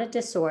is not a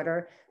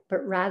disorder,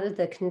 but rather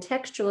the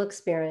contextual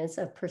experience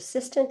of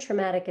persistent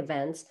traumatic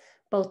events,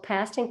 both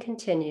past and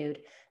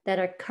continued, that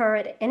occur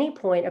at any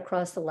point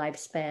across the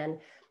lifespan,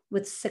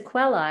 with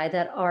sequelae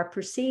that are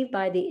perceived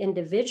by the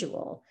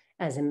individual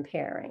as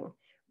impairing,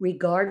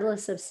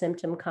 regardless of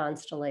symptom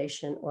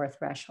constellation or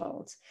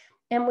thresholds.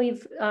 And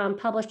we've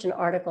published an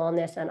article on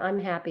this, and I'm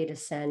happy to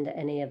send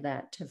any of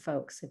that to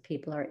folks if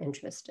people are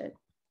interested.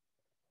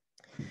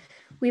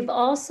 We've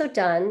also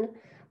done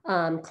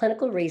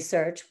clinical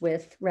research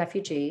with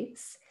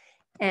refugees,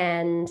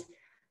 and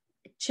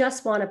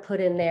just want to put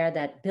in there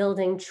that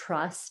building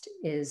trust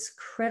is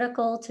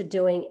critical to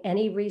doing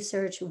any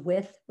research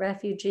with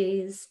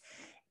refugees.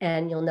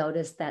 And you'll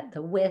notice that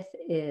the with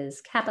is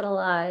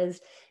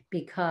capitalized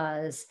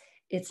because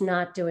it's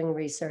not doing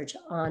research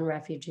on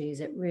refugees.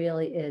 It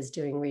really is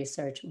doing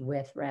research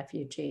with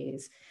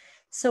refugees.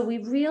 So we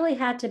really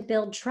had to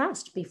build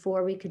trust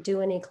before we could do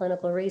any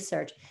clinical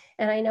research.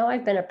 And I know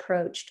I've been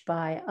approached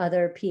by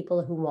other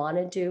people who want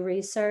to do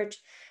research,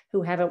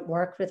 who haven't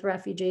worked with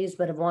refugees,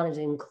 but have wanted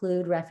to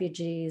include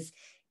refugees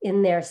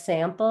in their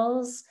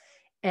samples.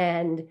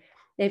 And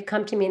they've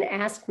come to me and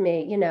asked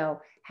me, you know,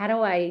 how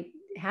do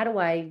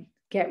I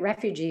get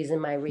refugees in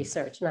my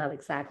research? Not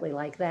exactly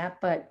like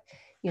that, but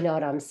you know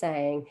what I'm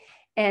saying.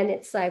 And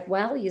it's like,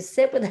 well, you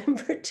sit with them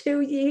for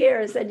 2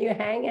 years and you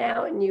hang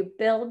out and you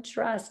build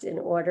trust in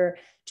order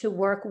to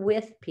work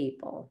with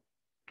people.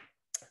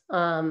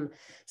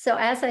 So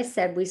as I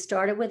said, we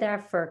started with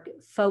our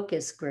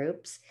focus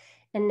groups,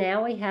 and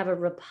now we have a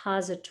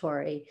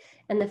repository.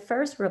 And the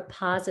first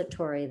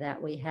repository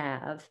that we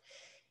have,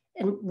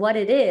 and what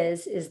it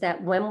is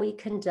that when we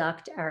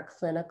conduct our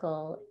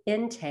clinical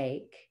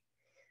intake,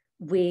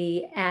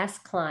 we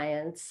ask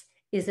clients,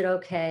 is it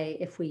okay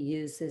if we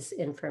use this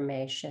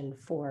information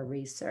for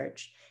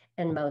research?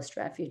 And most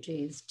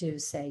refugees do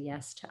say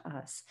yes to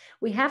us.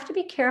 We have to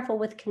be careful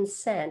with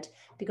consent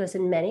because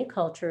in many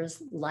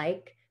cultures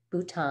like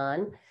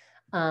Bhutan,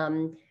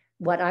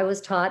 what I was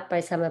taught by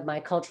some of my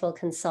cultural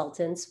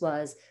consultants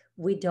was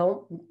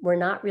we're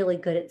not really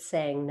good at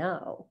saying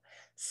no.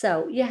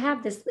 So you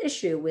have this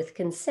issue with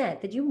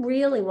consent that you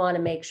really want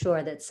to make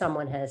sure that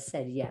someone has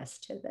said yes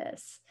to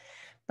this.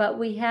 But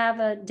we have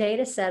a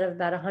data set of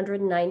about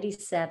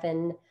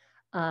 197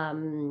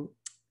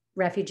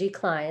 refugee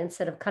clients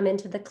that have come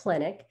into the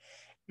clinic.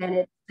 And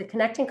it's the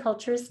Connecting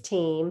Cultures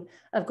team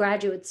of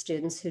graduate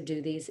students who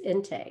do these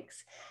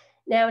intakes.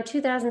 Now, in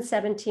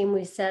 2017,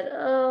 we said,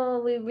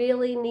 oh, we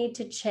really need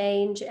to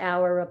change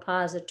our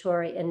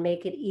repository and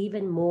make it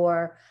even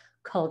more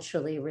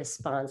culturally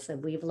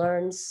responsive. We've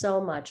learned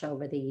so much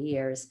over the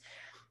years.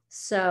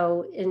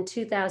 So in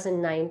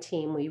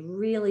 2019, we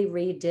really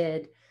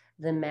redid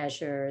the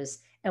measures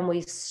and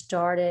we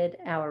started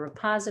our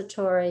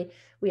repository.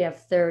 We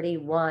have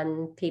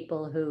 31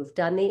 people who've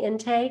done the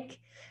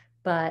intake,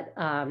 but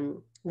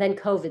then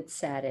COVID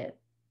set in.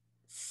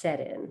 sat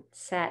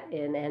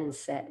in and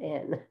set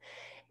in.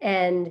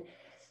 And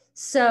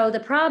so the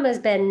problem has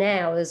been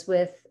now is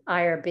with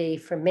IRB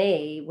for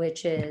me,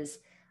 which is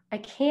I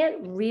can't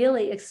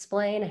really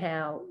explain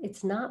how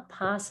it's not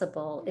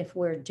possible if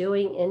we're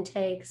doing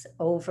intakes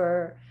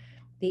over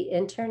the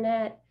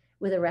internet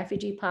with a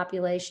refugee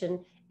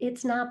population,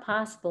 it's not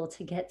possible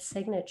to get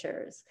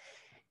signatures.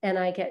 And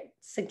I get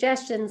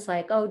suggestions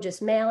like, oh,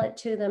 just mail it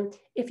to them.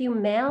 If you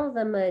mail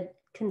them a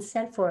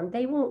consent form,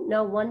 they won't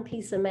know one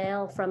piece of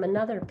mail from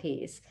another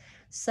piece.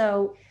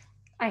 So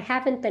I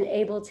haven't been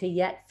able to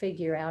yet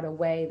figure out a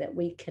way that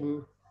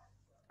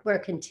we're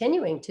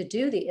continuing to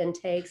do the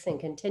intakes and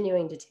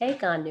continuing to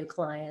take on new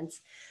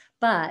clients,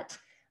 but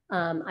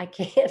I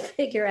can't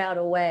figure out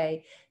a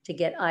way to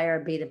get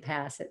IRB to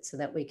pass it so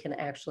that we can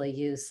actually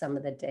use some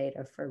of the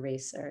data for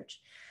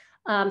research.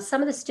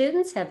 Some of the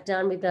students we've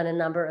done a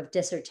number of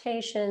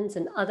dissertations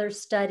and other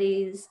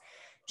studies.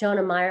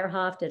 Jonah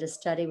Meyerhoff did a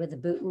study with the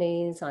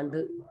Bhutanese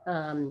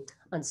on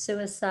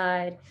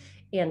suicide.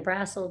 Ann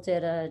Brassel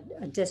did a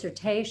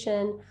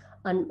dissertation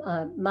on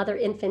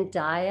mother-infant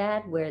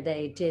dyad, where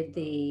they did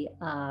the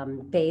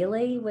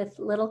Bailey with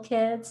little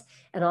kids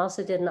and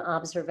also did an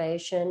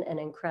observation, an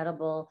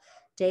incredible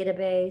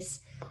database.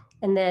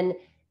 And then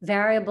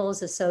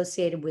variables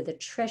associated with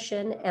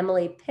attrition.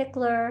 Emily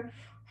Pickler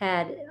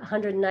had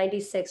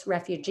 196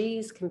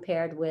 refugees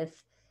compared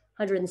with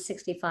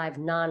 165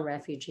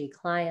 non-refugee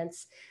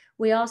clients.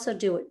 We also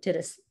did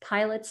a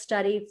pilot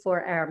study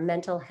for our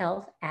mental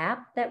health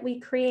app that we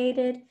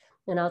created,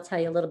 and I'll tell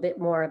you a little bit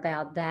more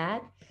about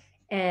that.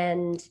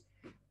 And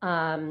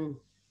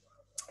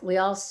we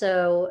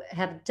also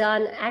have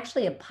done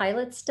actually a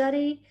pilot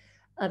study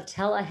of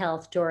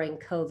telehealth during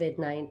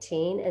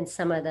COVID-19 and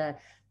some of the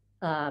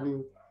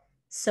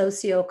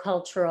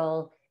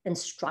sociocultural and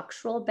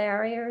structural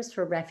barriers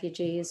for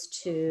refugees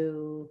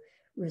to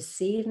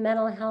receive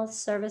mental health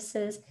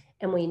services.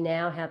 And we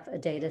now have a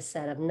data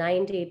set of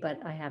 90, but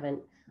I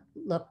haven't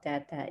looked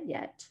at that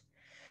yet.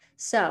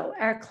 So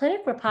our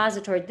clinic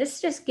repository, this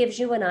just gives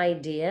you an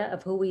idea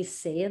of who we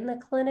see in the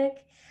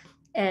clinic.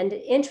 And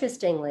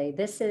interestingly,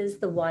 this is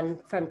the one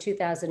from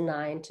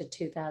 2009 to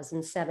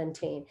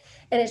 2017.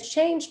 And it's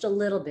changed a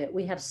little bit.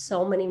 We have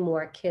so many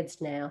more kids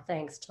now,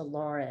 thanks to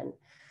Lauren,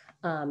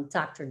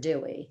 Dr.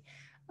 Dewey.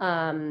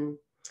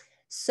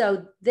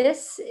 So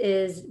this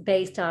is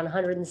based on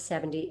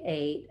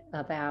 178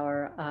 of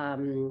our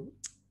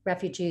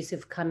refugees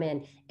who've come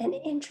in. And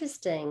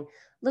interesting,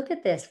 look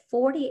at this,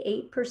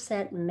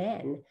 48%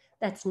 men.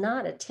 That's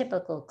not a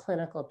typical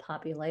clinical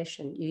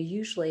population. You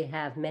usually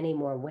have many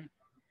more women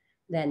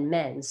than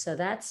men. So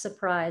that's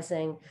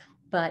surprising.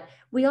 But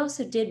we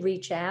also did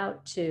reach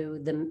out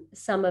to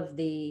some of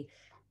the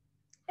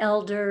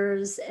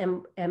elders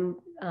and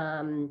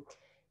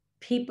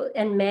people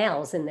and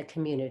males in the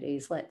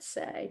communities, let's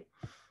say.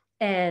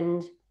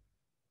 And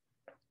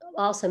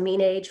also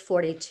mean age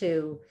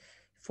 42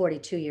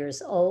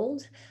 years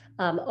old.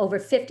 Over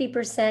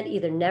 50%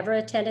 either never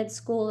attended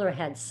school or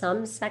had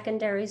some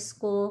secondary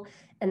school.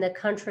 And the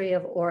country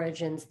of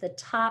origins, the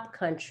top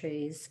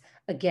countries,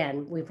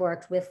 again, we've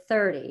worked with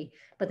 30,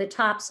 but the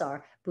tops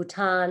are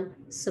Bhutan,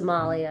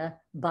 Somalia,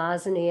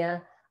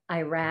 Bosnia,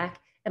 Iraq.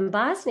 And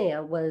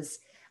Bosnia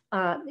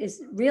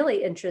is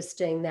really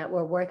interesting that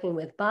we're working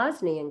with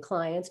Bosnian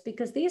clients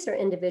because these are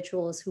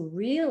individuals who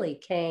really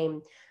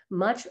came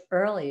much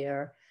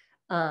earlier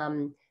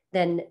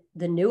than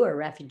the newer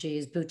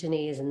refugees,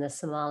 Bhutanese and the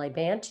Somali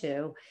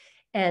Bantu.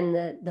 And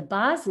the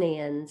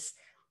Bosnians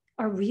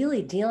are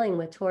really dealing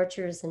with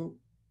torture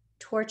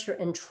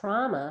and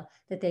trauma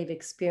that they've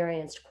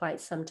experienced quite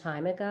some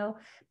time ago,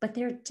 but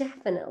they're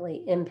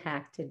definitely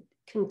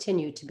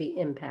continue to be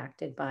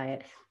impacted by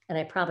it. And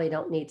I probably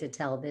don't need to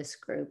tell this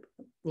group,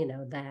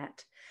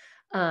 that.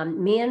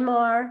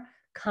 Myanmar,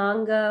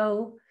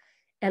 Congo,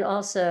 and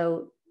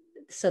also,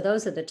 so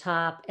those are the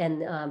top.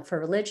 And for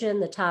religion,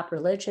 the top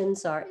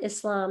religions are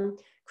Islam,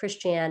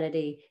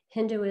 Christianity,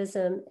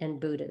 Hinduism, and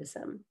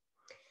Buddhism.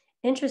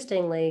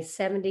 Interestingly,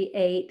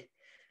 78,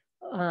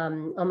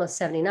 almost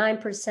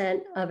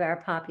 79%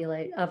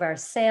 of our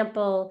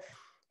sample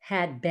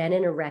had been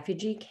in a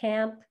refugee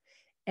camp,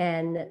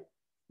 and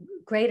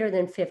greater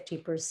than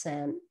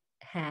 50%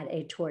 had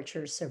a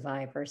torture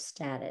survivor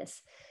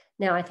status.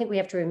 Now, I think we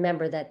have to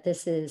remember that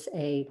this is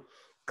a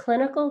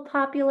clinical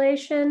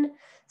population,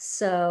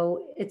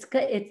 so it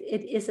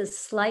is a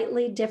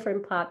slightly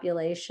different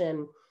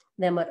population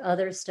than what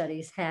other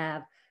studies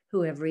have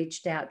who have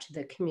reached out to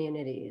the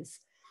communities.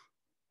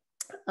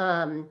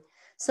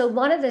 So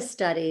one of the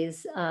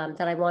studies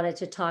that I wanted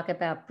to talk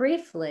about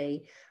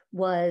briefly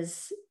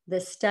was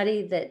the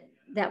study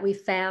that we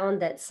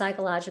found that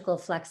psychological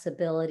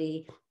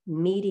flexibility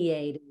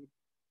mediated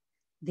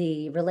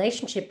the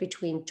relationship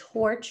between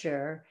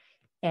torture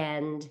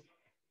and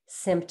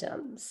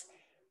symptoms.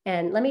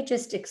 And let me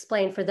just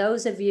explain for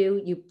those of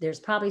you,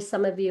 there's probably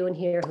some of you in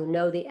here who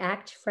know the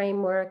ACT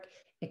framework,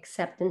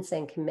 acceptance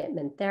and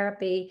commitment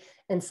therapy,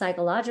 and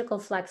psychological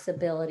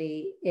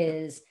flexibility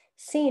is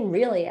seen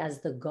really as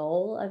the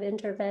goal of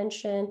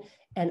intervention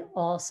and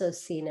also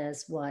seen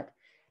as what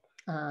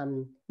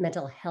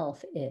mental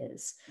health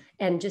is.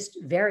 And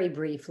just very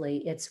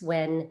briefly, it's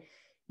when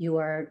you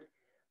are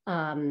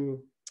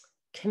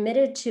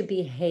committed to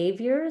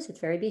behaviors, it's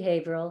very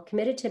behavioral,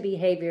 committed to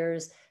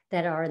behaviors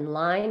that are in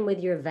line with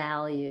your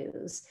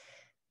values.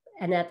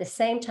 And at the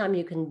same time,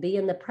 you can be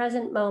in the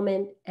present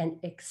moment and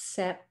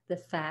accept the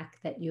fact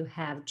that you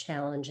have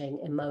challenging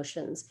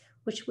emotions,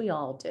 which we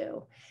all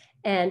do.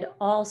 And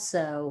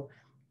also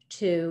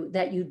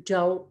that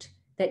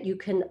you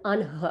can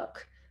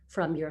unhook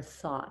from your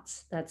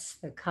thoughts. That's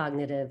the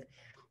cognitive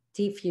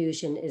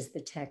diffusion is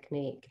the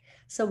technique.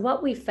 So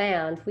what we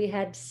found, we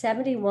had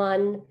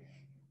 71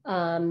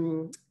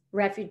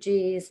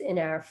 refugees in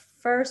our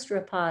first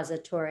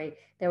repository.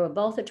 They were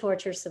both a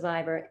torture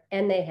survivor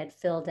and they had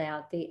filled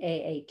out the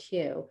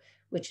AAQ,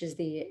 which is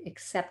the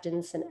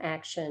Acceptance and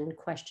Action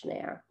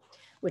Questionnaire,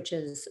 which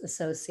is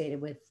associated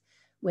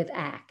with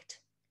ACT.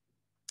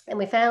 And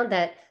we found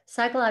that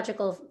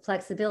psychological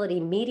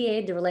flexibility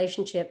mediated the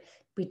relationship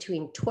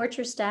between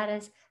torture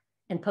status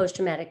and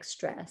post-traumatic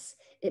stress.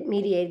 It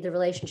mediated the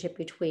relationship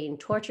between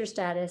torture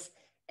status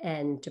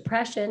and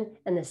depression,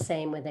 and the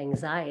same with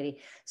anxiety.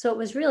 So it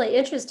was really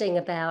interesting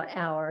about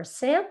our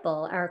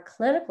sample, our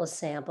clinical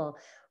sample,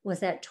 was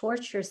that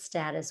torture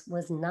status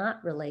was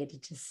not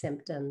related to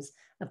symptoms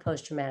of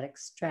post-traumatic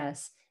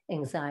stress,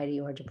 anxiety,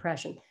 or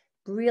depression.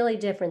 Really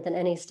different than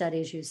any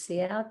studies you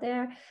see out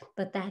there,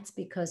 but that's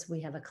because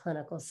we have a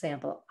clinical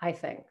sample, I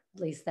think.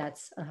 At least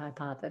that's a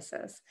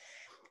hypothesis.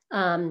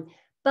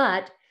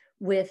 But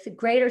with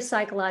greater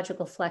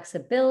psychological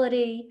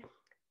flexibility,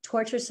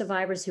 torture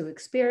survivors who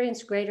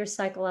experienced greater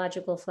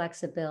psychological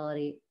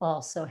flexibility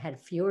also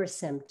had fewer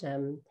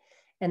symptoms,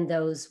 and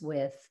those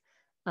with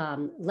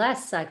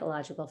less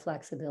psychological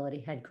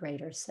flexibility had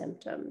greater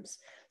symptoms.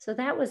 So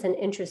that was an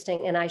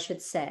interesting, and I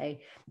should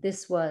say,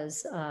 this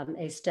was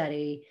a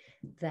study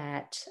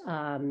that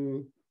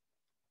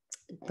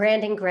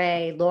Brandon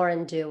Gray,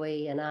 Lauren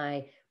Dewey,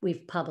 and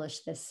we've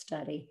published this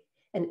study,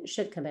 and it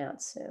should come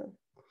out soon.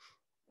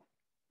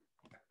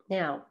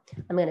 Now,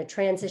 I'm going to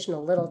transition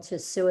a little to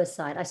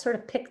suicide. I sort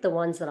of picked the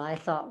ones that I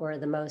thought were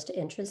the most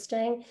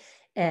interesting.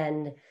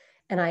 And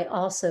I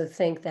also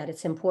think that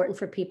it's important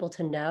for people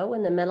to know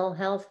in the mental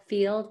health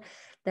field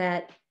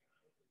that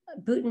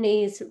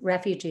Bhutanese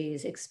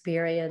refugees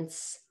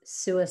experience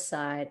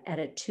suicide at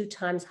a 2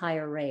 times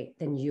higher rate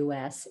than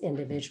US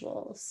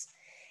individuals.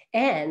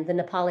 And the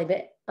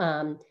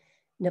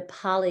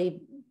Nepali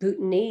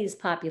Bhutanese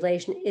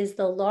population is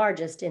the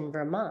largest in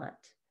Vermont.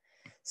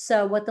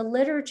 So what the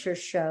literature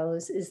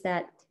shows is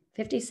that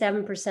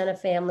 57% of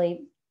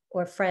family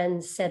or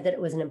friends said that it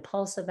was an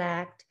impulsive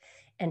act,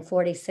 and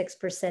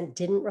 46%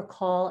 didn't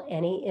recall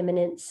any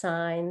imminent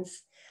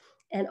signs.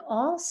 And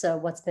also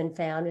what's been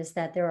found is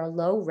that there are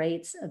low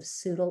rates of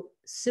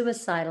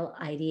suicidal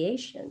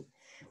ideation.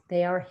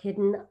 They are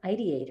hidden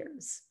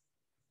ideators,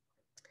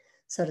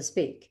 so to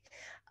speak.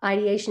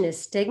 Ideation is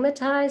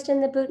stigmatized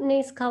in the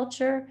Bhutanese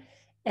culture,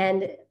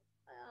 and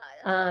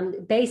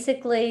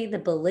basically the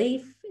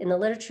belief in the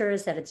literature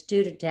is that it's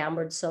due to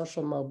downward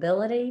social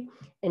mobility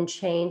and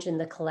change in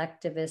the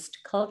collectivist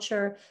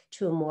culture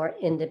to a more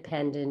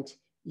independent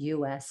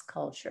US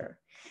culture.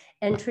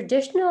 And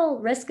traditional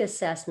risk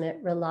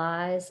assessment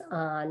relies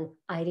on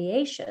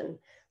ideation.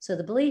 So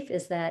the belief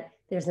is that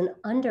there's an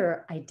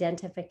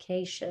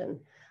under-identification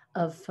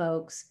of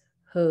folks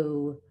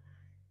who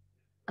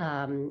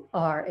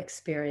are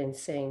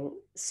experiencing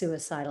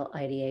suicidal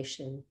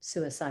ideation,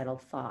 suicidal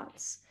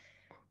thoughts.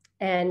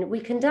 And we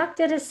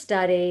conducted a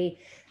study.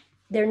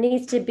 There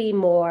needs to be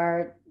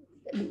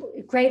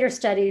greater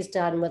studies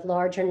done with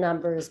larger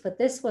numbers, but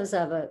this was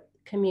of a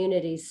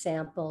community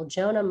sample.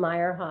 Jonah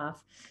Meyerhoff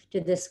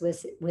did this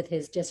with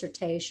his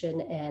dissertation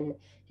and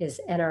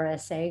his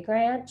NRSA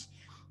grant.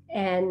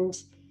 And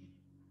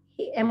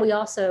we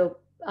also,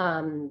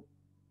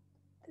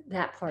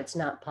 that part's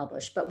not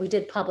published, but we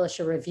did publish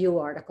a review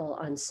article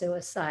on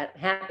suicide. I'm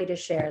happy to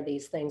share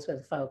these things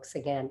with folks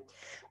again.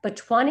 But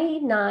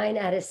 29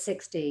 out of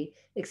 60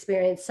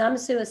 experienced some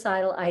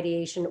suicidal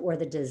ideation or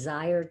the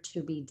desire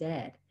to be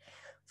dead.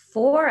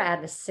 4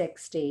 out of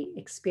 60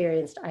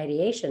 experienced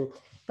ideation,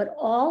 but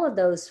all of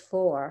those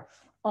 4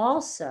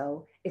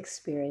 also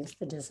experienced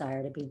the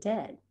desire to be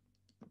dead.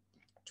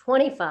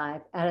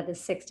 25 out of the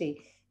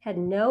 60 had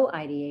no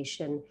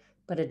ideation,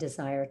 but a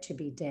desire to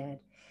be dead.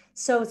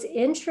 So it's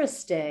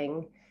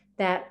interesting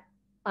that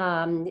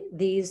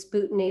these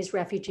Bhutanese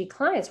refugee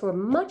clients were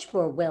much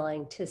more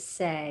willing to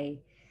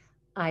say,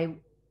 I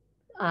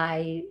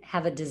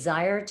have a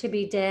desire to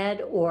be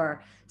dead,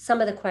 or some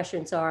of the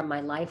questions are,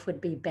 my life would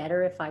be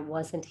better if I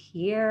wasn't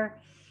here.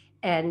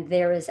 And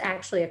there is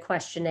actually a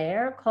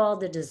questionnaire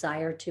called the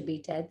Desire to be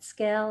Dead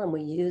scale, and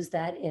we use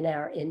that in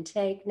our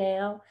intake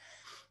now.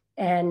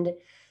 And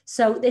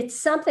so it's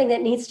something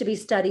that needs to be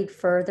studied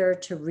further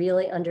to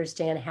really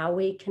understand how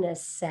we can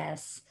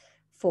assess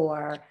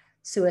for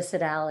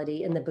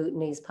suicidality in the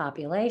Bhutanese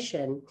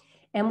population.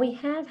 And we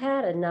have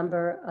had a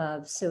number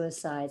of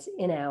suicides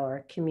in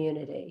our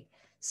community.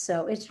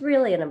 So it's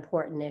really an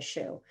important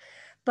issue.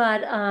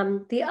 But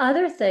the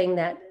other thing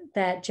that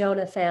that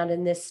Jonah found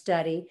in this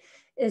study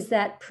is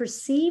that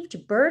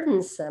perceived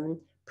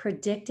burdensome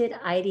predicted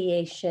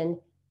ideation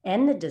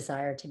and the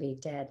desire to be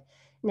dead.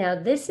 Now,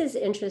 this is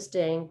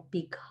interesting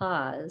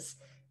because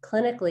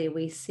clinically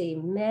we see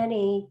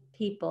many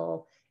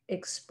people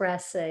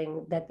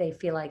expressing that they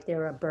feel like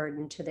they're a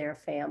burden to their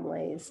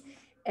families.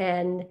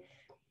 And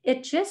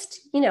it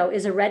just,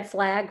 is a red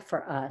flag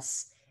for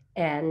us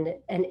and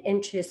an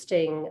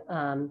interesting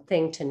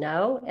thing to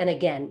know. And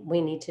again,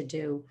 we need to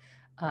do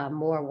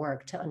more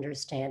work to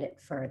understand it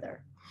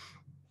further.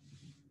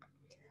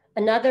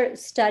 Another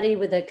study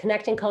with the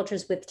Connecting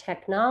Cultures with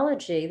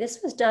Technology, this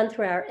was done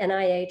through our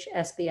NIH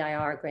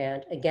SBIR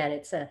grant. Again,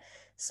 it's a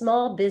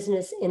small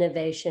business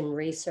innovation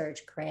research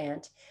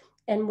grant.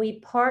 And we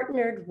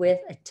partnered with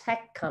a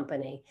tech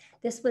company.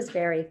 This was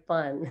very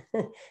fun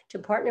to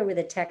partner with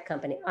a tech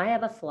company. I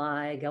have a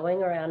fly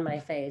going around my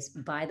face,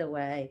 by the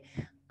way.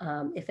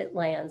 If it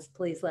lands,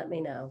 please let me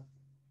know.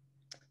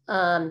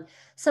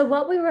 So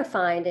what we were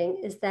finding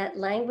is that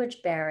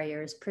language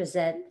barriers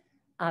present,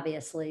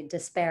 obviously,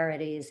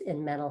 disparities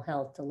in mental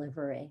health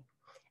delivery,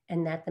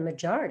 and that the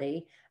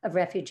majority of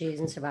refugees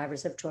and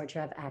survivors of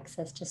torture have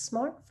access to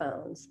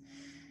smartphones.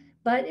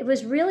 But it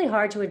was really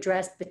hard to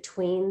address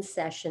between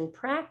session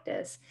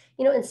practice.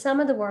 In some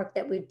of the work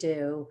that we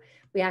do,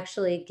 we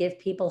actually give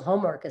people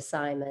homework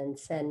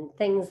assignments and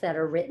things that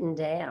are written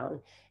down.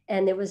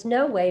 And there was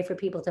no way for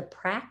people to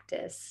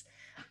practice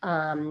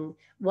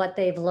what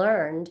they've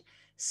learned.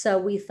 So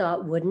we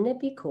thought, wouldn't it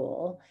be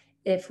cool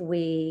if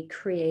we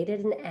created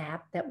an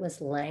app that was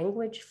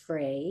language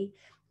free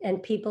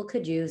and people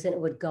could use and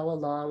it would go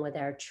along with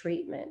our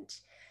treatment?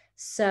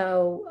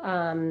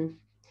 So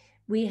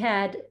we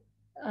had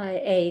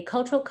a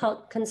cultural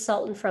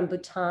consultant from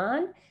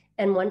Bhutan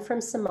and one from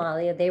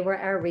Somalia. They were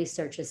our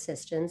research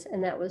assistants,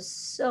 and that was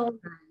so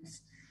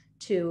nice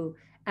to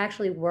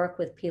actually work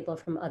with people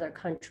from other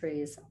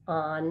countries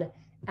on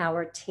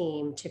our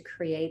team to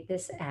create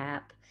this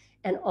app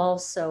and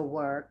also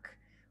work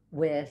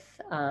with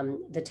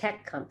the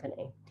tech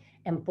company.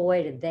 And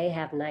boy, did they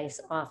have nice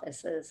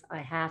offices, I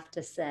have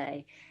to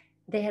say.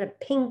 They had a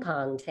ping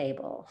pong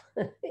table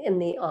in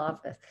the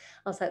office.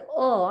 I was like,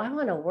 oh, I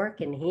want to work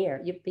in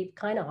here. It'd be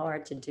kind of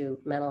hard to do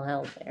mental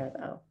health there,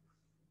 though.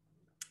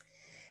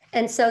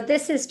 And so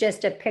this is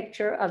just a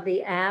picture of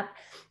the app.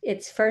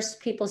 It's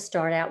first, people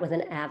start out with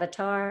an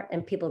avatar,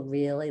 and people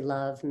really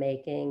love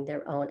making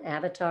their own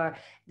avatar.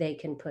 They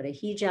can put a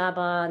hijab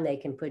on, they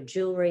can put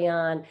jewelry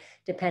on,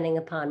 depending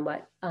upon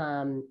what.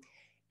 And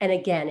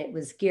again, it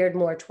was geared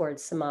more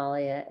towards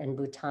Somalia and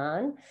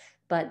Bhutan,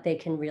 but they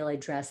can really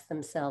dress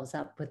themselves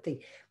up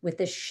with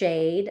the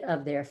shade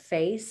of their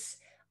face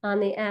on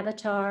the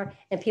avatar.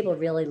 And people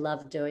really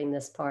love doing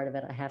this part of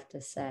it, I have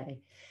to say.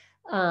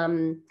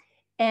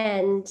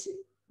 And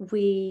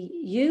we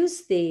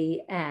use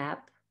the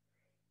app,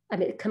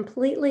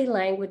 completely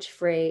language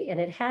free, and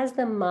it has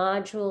the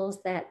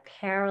modules that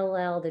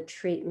parallel the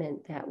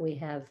treatment that we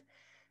have,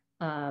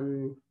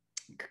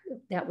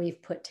 that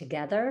we've put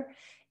together.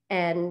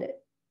 And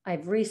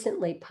I've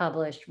recently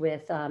published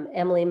with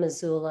Emily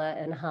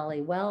Mazzula and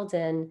Holly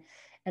Weldon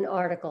an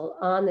article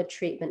on the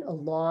treatment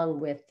along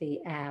with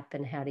the app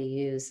and how to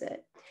use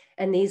it.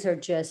 And these are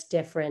just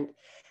different,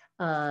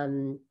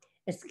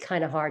 it's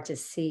kind of hard to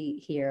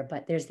see here,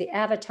 but there's the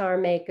avatar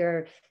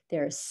maker,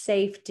 there's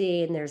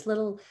safety, and there's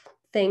little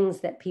things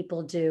that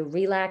people do: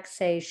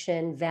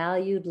 relaxation,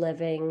 valued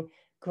living,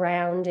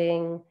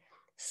 grounding,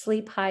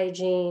 sleep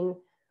hygiene,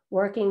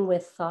 working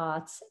with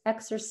thoughts,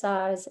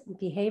 exercise,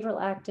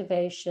 behavioral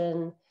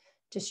activation,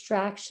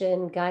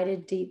 distraction,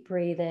 guided deep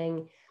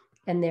breathing,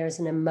 and there's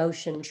an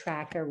emotion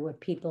tracker where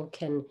people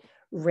can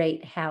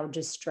rate how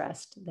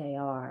distressed they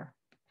are.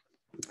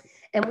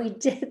 And we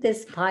did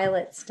this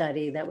pilot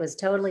study that was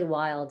totally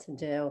wild to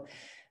do.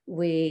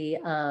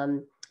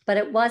 But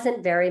it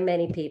wasn't very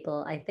many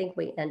people. I think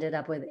we ended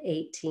up with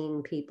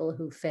 18 people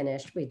who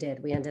finished. We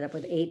ended up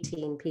with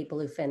 18 people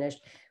who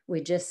finished.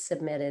 We just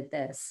submitted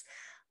this.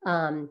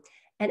 And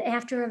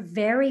after a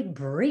very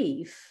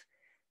brief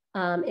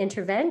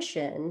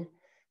intervention,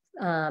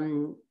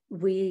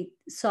 we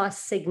saw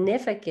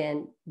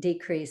significant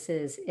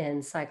decreases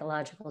in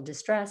psychological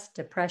distress,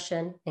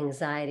 depression,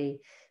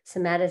 anxiety,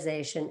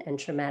 somatization, and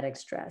traumatic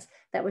stress.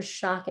 That was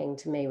shocking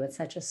to me with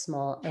such a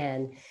small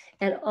N.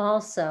 And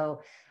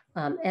also,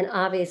 and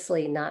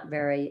obviously not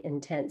very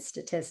intense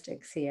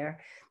statistics here,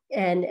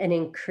 and an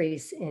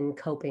increase in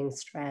coping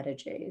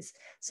strategies.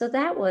 So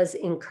that was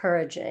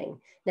encouraging.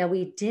 Now,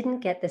 we didn't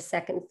get the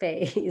second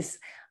phase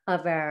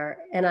of our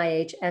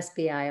NIH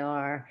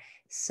SBIR,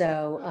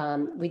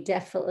 so we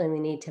definitely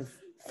need to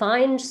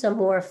find some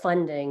more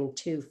funding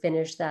to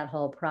finish that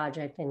whole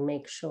project and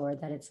make sure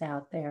that it's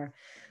out there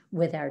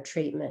with our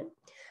treatment.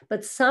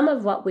 But some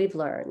of what we've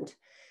learned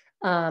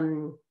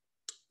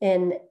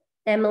in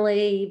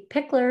Emily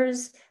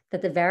Pickler's,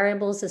 that the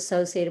variables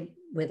associated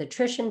with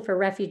attrition for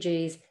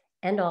refugees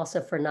and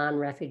also for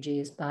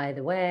non-refugees, by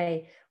the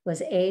way,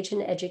 was age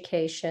and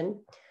education.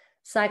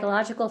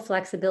 Psychological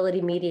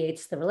flexibility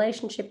mediates the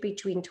relationship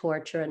between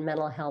torture and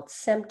mental health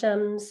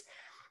symptoms.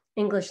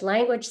 English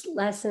language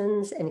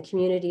lessons and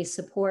community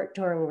support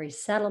during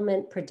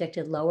resettlement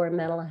predicted lower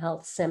mental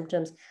health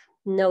symptoms.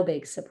 No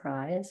big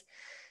surprise.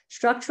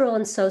 Structural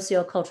and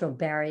sociocultural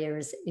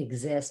barriers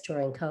exist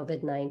during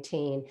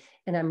COVID-19,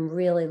 and I'm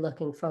really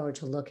looking forward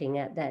to looking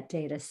at that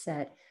data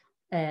set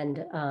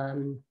and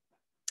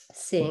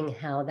seeing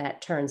how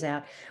that turns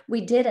out.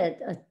 We did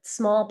a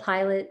small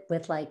pilot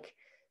with I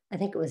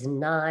think it was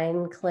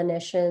 9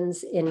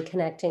 clinicians in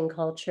Connecting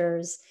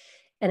Cultures.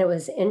 And it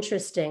was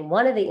interesting.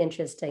 One of the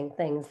interesting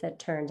things that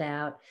turned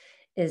out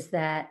is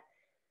that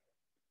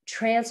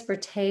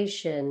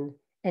transportation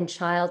and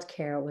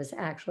childcare was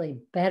actually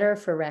better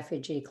for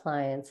refugee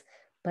clients,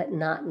 but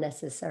not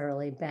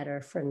necessarily better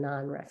for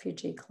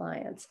non-refugee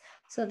clients.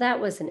 So that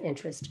was an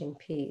interesting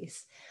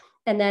piece.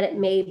 And that it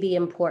may be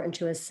important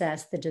to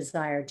assess the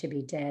desire to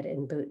be dead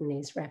in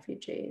Bhutanese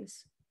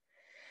refugees.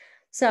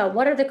 So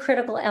what are the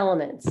critical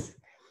elements?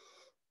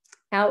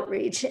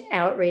 Outreach,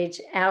 outreach,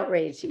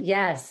 outreach.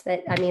 Yes,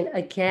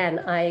 again,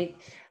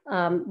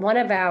 one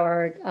of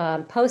our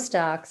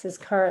postdocs is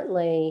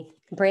currently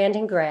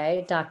Brandon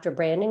Gray, Dr.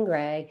 Brandon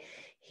Gray.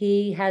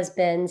 He has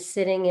been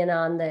sitting in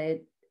on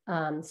the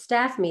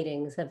staff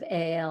meetings of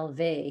ALV.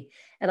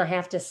 And I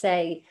have to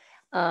say,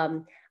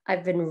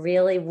 I've been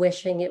really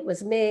wishing it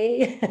was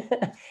me.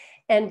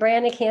 And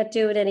Brandon can't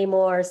do it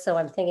anymore, so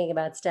I'm thinking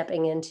about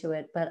stepping into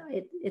it. But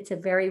it's a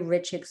very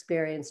rich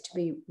experience to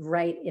be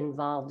right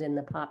involved in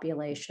the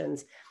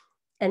populations.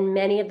 And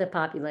many of the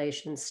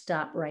populations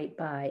stop right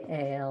by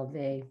ALV.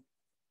 I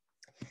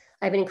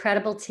have an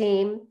incredible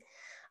team.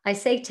 I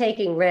say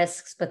taking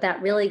risks, but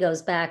that really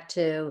goes back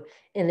to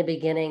in the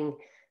beginning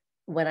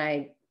when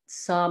I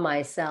saw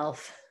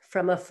myself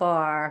from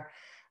afar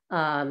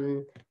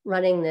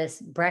running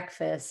this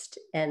breakfast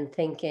and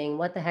thinking,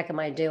 what the heck am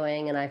I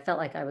doing? And I felt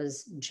like I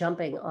was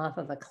jumping off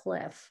of a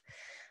cliff.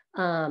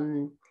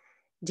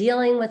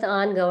 Dealing with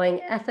ongoing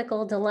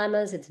ethical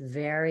dilemmas, it's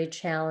very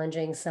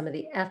challenging. Some of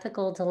the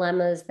ethical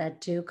dilemmas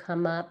that do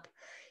come up,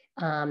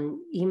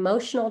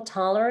 emotional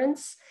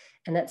tolerance,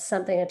 and that's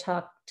something I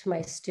talk to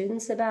my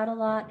students about a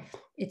lot.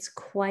 It's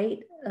quite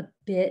a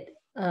bit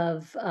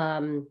of,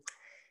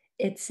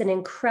 it's an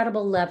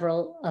incredible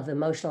level of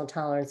emotional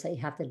tolerance that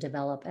you have to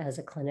develop as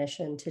a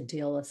clinician to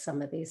deal with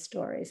some of these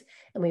stories.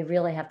 And we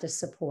really have to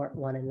support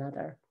one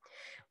another.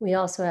 We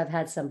also have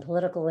had some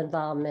political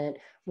involvement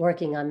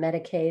working on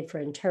Medicaid for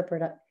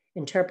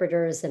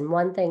interpreters. And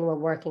one thing we're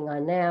working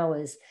on now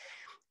is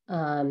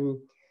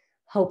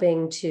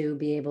hoping to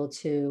be able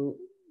to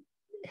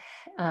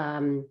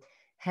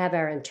have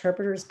our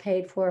interpreters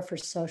paid for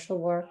social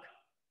work.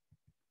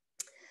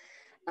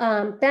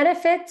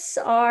 Benefits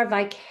are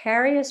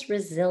vicarious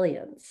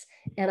resilience.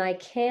 And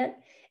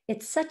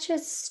it's such a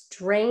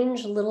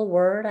strange little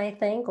word, I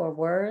think, or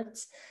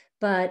words,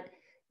 but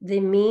the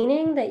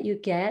meaning that you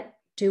get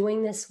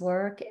doing this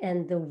work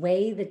and the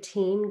way the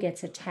team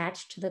gets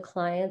attached to the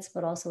clients,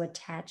 but also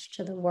attached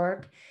to the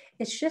work,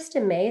 it's just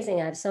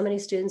amazing. I have so many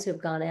students who've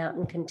gone out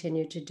and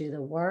continued to do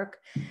the work.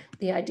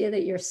 The idea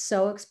that you're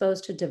so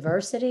exposed to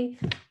diversity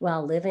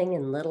while living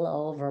in little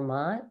old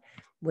Vermont,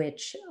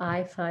 which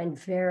I find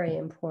very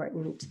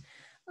important.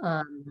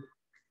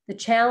 The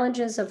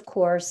challenges, of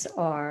course,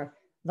 are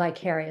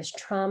vicarious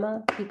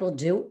trauma.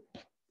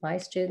 My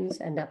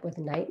students end up with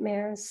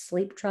nightmares,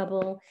 sleep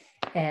trouble,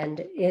 and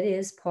it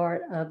is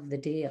part of the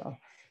deal.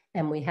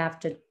 And we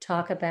have to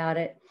talk about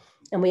it.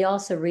 And we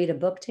also read a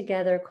book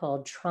together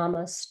called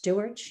Trauma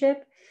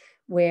Stewardship,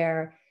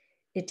 where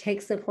it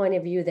takes the point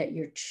of view that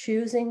you're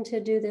choosing to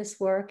do this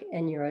work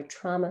and you're a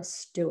trauma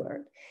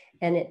steward.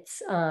 And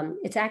it's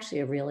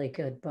actually a really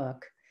good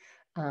book.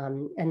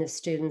 And the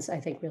students, I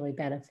think, really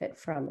benefit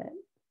from it.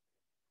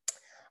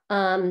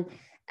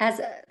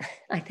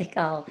 I think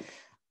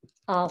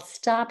I'll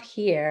stop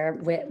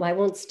here. I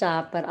won't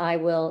stop, but I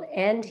will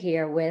end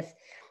here with,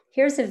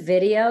 here's a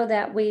video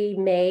that we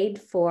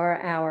made for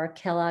our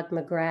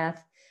Kellogg-McGrath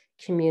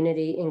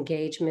Community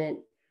Engagement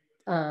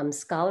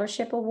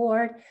Scholarship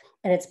Award.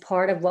 And it's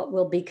part of what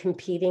we'll be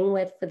competing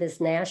with for this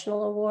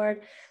national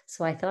award.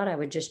 So I thought I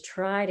would just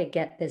try to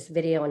get this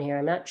video in here.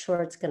 I'm not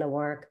sure it's going to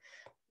work,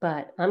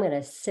 but I'm going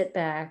to sit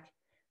back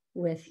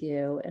with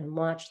you and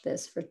watch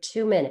this for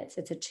 2 minutes.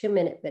 It's a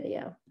 2-minute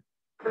video.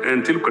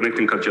 Until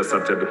Connecting Culture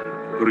started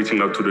reaching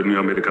out to the New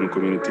American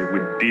community,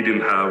 we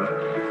didn't have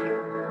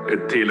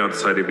a tailored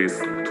service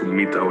to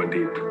meet our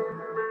need.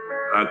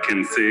 I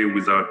can say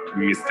without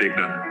mistake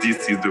that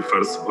this is the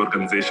first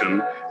organization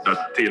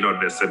that tailored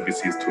their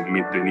services to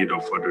meet the need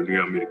of the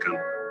New American.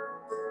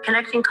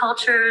 Connecting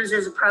Cultures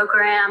is a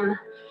program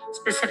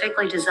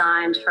specifically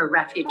designed for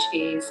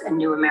refugees and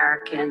new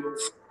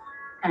Americans.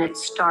 And it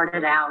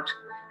started out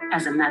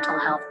as a mental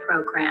health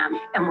program.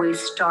 And we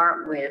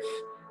start with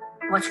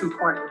what's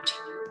important to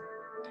you.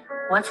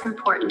 What's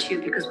important to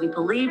you, because we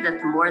believe that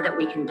the more that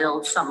we can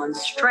build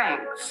someone's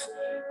strengths,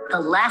 the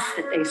less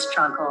that they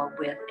struggle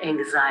with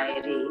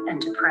anxiety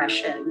and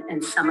depression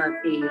and some of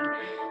the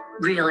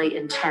really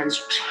intense,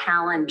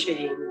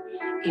 challenging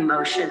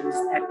emotions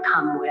that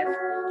come with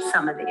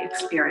some of the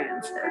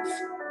experiences.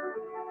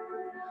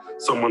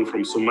 someone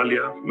from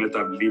Somalia might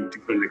have lived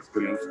different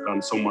experience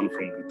than someone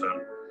from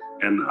Bhutan.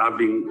 And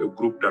having a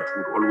group that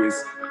would always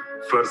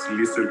first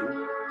listen,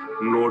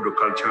 know the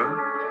culture,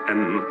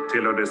 and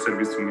tailor their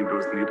service to meet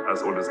those needs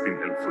has always been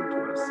helpful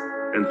to us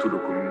and to the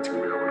community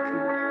we are working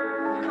with.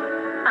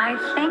 I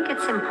think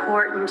it's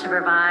important to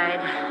provide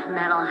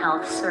mental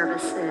health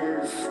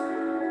services.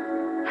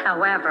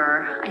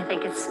 However, I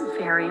think it's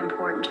very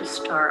important to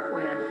start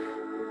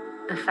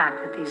with the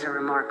fact that these are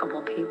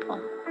remarkable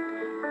people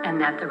and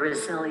that the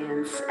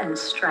resilience and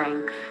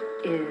strength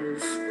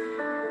is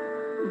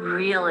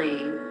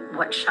really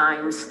what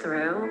shines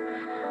through.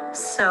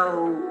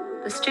 So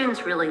the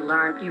students really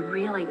learn you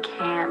really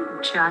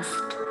can't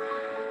just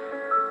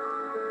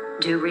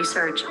do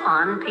research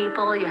on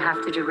people, you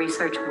have to do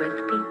research with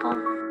people.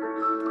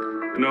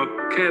 You know,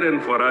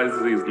 Karen for us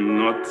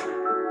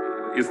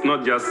is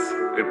not just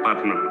a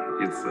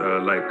partner, it's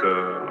like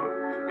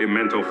a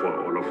mentor for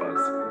all of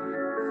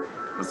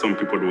us. Some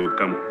people will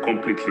come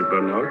completely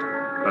burned out,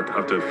 but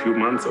after a few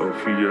months or a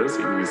few years,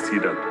 you will see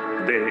that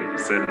they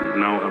said,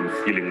 now I'm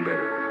feeling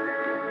better.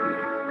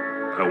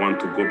 I want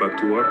to go back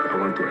to work, I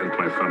want to help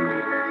my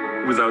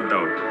family. Without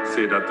doubt,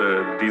 say that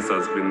this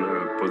has been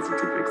a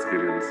positive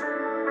experience.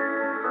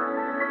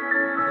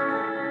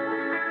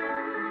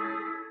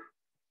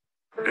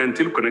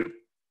 Until connect.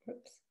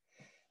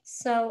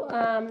 So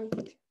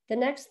the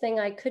next thing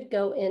I could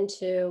go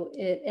into,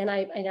 and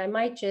I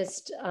might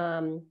just,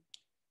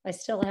 I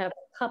still have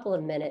a couple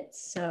of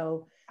minutes,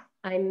 so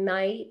I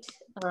might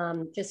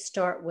just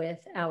start with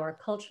our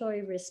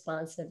culturally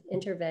responsive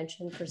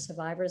intervention for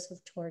survivors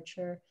of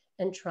torture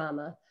and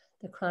trauma,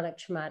 the chronic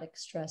traumatic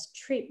stress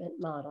treatment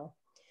model.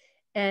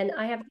 And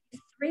I have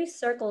 3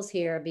 circles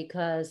here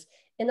because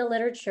in the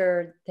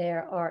literature,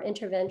 there are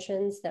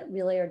interventions that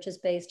really are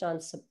just based on,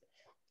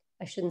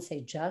 I shouldn't say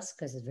just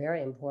because it's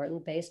very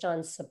important, based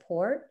on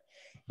support.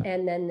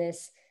 And then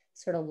this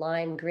sort of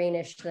lime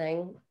greenish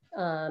thing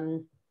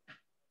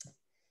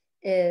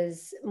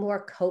is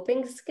more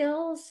coping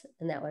skills,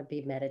 and that would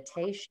be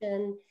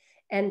meditation.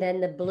 And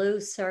then the blue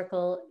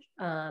circle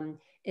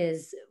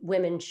is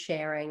women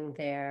sharing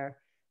their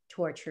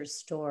torture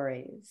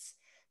stories.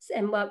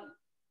 And what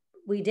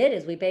we did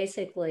is we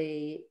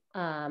basically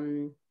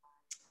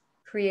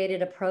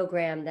created a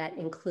program that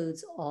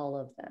includes all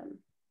of them.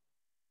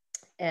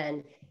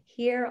 And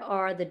here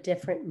are the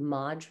different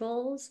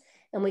modules,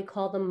 and we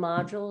call them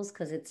modules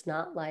because it's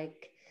not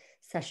like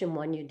session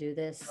 1, you do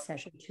this,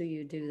 session 2,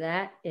 you do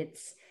that.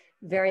 It's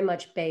very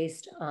much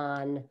based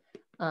on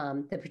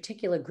the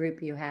particular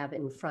group you have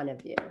in front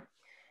of you.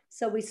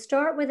 So we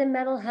start with a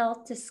mental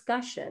health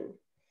discussion.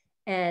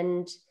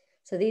 And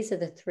so these are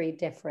the 3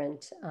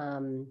 different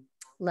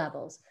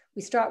levels.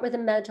 We start with a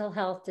mental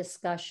health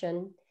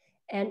discussion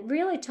and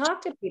really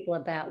talk to people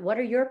about what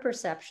are your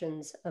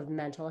perceptions of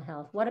mental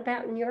health? What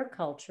about in your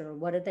culture?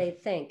 What do they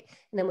think?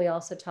 And then we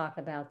also talk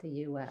about the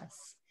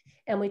US.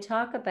 And we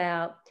talk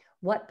about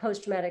what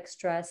post-traumatic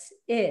stress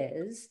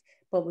is,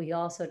 but we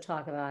also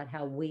talk about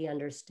how we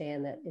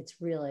understand that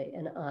it's really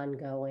an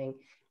ongoing,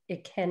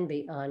 it can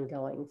be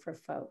ongoing for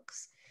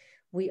folks.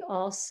 We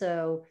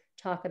also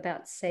talk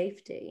about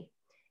safety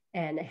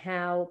and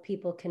how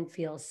people can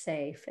feel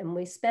safe. And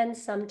we spend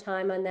some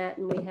time on that,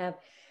 and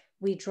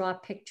we draw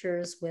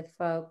pictures with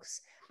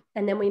folks,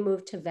 and then we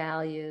move to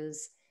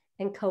values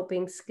and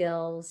coping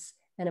skills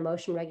and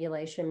emotion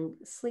regulation,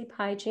 sleep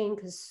hygiene,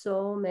 because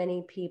so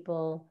many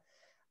people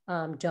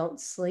don't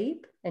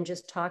sleep, and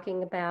just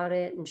talking about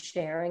it and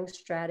sharing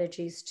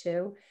strategies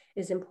too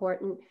is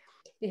important.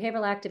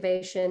 Behavioral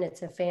activation,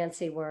 it's a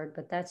fancy word,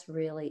 but that's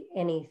really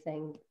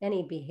anything,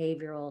 any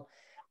behavior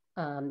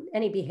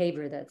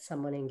that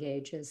someone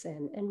engages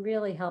in, and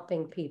really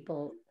helping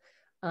people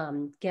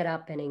get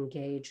up and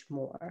engage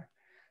more.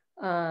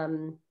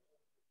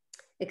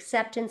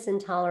 Acceptance and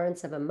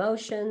tolerance of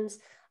emotions.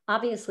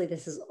 Obviously,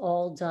 this is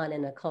all done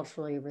in a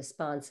culturally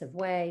responsive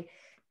way.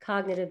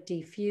 Cognitive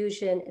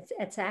diffusion,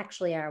 it's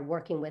actually our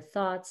working with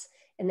thoughts.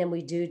 And then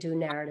we do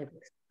narrative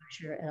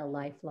exposure and a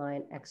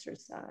lifeline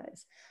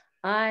exercise.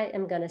 I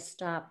am going to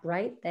stop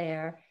right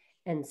there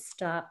and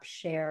stop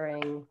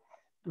sharing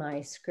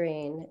my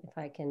screen if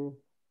I can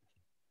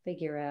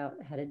figure out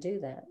how to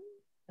do that.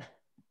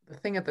 The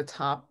thing at the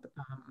top,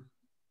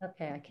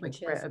 okay, I can like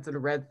just... it's a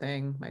red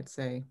thing, might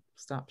say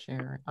stop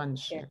sharing,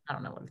 unshare. I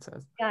don't know what it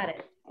says. Got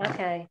it.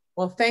 Okay.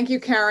 Well, thank you,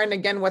 Karen.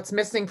 Again, what's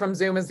missing from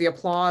Zoom is the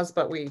applause,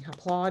 but we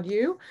applaud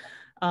you.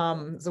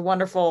 It's a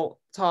wonderful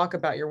talk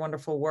about your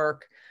wonderful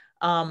work.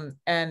 And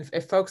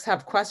if folks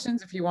have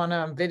questions, if you want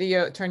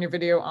to turn your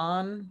video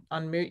on,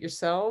 unmute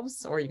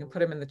yourselves, or you can put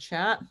them in the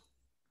chat.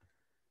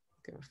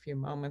 Give a few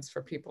moments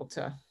for people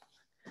to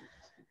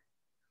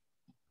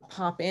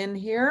pop in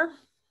here.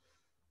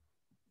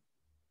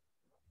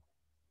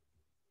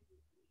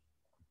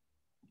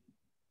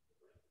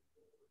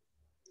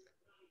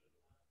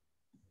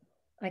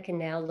 I can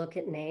now look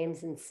at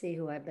names and see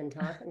who I've been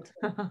talking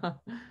to.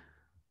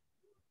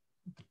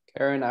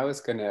 Karen, I was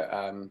going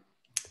to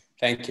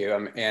thank you.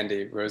 I'm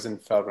Andy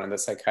Rosenfeld, one of the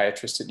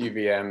psychiatrists at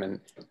UVM,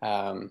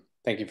 and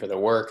thank you for the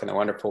work and the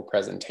wonderful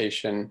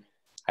presentation.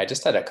 I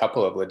just had a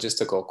couple of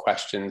logistical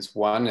questions.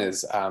 One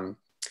is,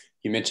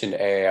 you mentioned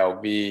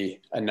AALV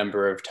a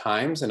number of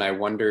times, and I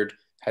wondered,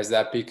 has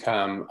that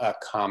become a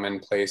common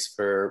place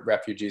for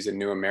refugees and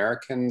new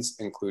Americans,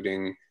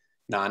 including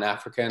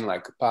non-African,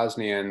 like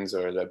Bosnians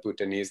or the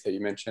Bhutanese that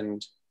you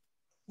mentioned?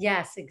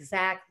 Yes,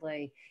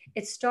 exactly.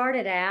 It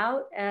started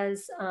out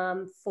as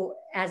an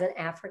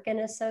African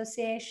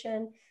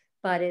association,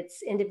 but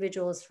it's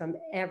individuals from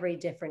every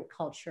different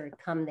culture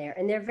come there,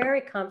 and they're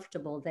very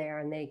comfortable there,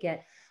 and they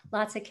get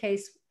lots of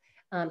case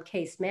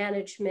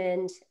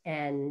management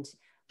and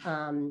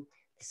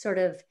sort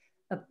of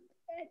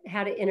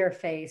how to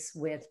interface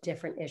with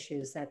different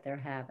issues that they're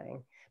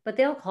having. But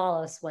they'll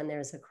call us when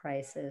there's a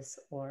crisis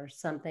or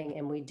something,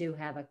 and we do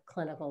have a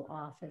clinical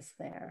office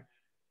there.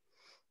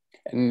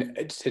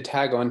 And to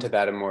tag on to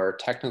that, a more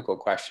technical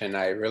question,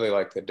 I really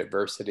like the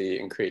diversity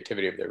and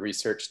creativity of the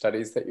research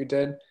studies that you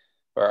did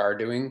or are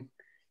doing.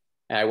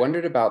 And I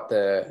wondered about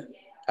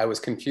I was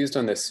confused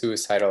on the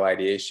suicidal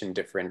ideation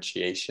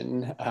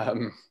differentiation,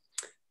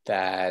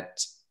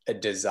 that a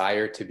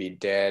desire to be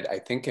dead. I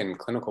think in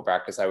clinical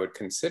practice, I would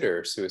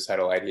consider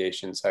suicidal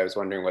ideation. So I was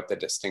wondering what the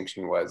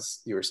distinction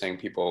was. You were saying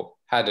people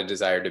had a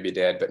desire to be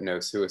dead, but no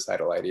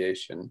suicidal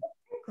ideation.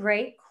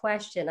 Great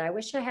question. I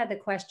wish I had the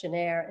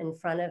questionnaire in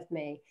front of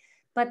me,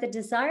 but the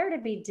desire to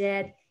be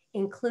dead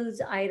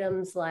includes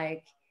items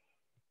like,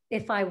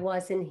 if I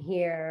wasn't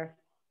here,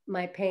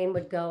 my pain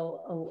would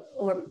go,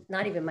 or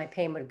not even my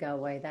pain would go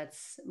away.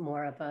 That's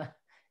more of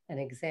an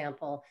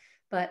example.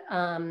 But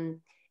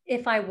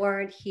if I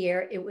weren't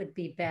here, it would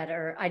be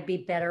better. I'd be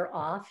better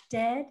off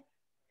dead.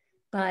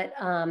 But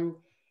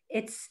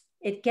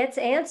it gets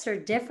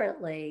answered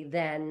differently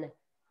than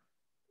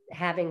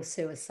having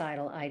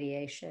suicidal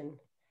ideation.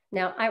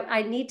 Now,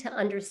 I need to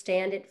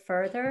understand it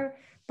further,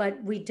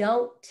 but we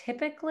don't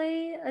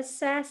typically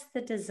assess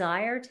the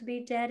desire to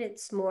be dead.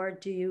 It's more,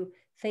 do you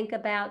think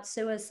about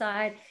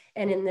suicide?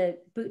 And in the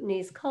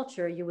Bhutanese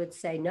culture, you would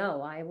say,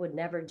 no, I would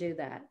never do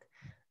that.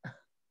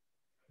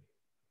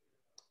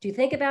 Do you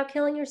think about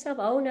killing yourself?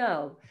 Oh,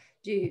 no.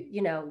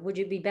 Would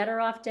you be better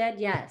off dead?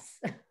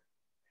 Yes.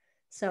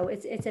 So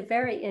it's a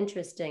very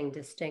interesting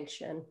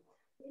distinction.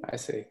 I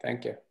see.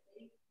 Thank you.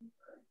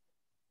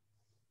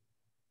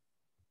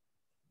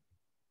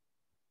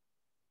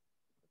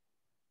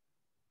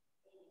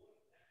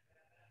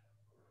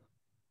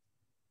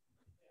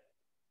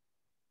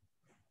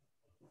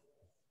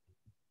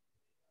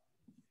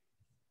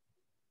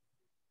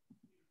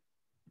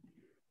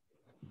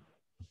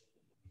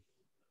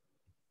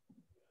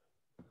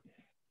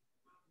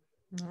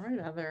 All right,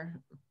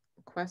 other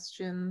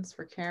questions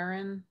for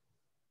Karen?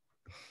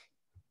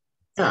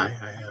 Yeah,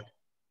 I have.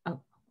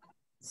 Oh,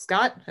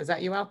 Scott, is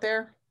that you out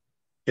there?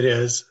 It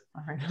is.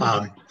 All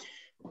right.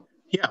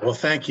 Yeah, well,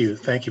 thank you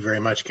very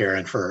much,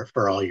 Karen,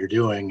 for all you're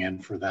doing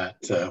and for that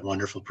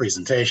wonderful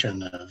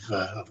presentation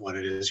of what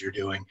it is you're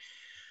doing.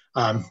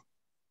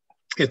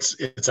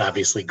 It's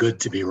obviously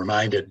good to be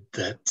reminded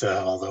that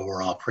although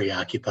we're all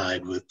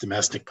preoccupied with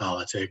domestic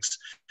politics,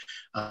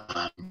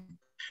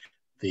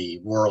 the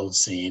world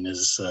scene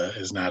is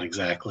not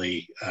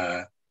exactly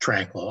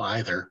tranquil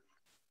either.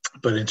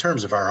 But in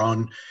terms of our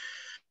own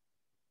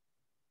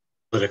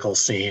political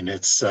scene,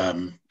 it's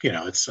I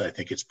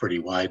think it's pretty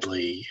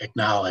widely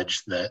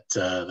acknowledged that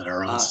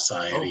our own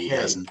society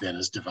hasn't been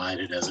as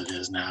divided as it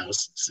is now.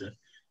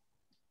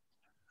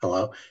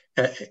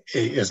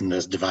 Hasn't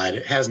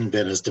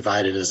been as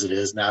divided as it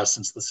is now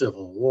since the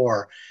Civil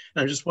War.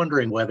 And I'm just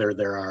wondering whether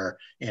there are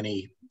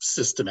any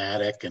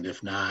systematic and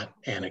if not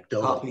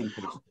anecdotal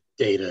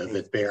data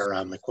that bear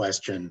on the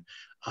question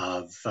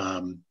of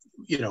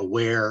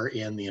where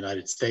in the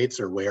United States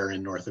or where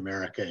in North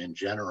America in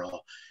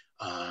general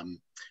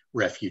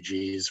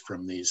refugees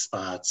from these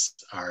spots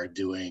are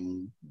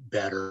doing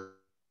better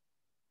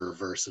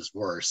versus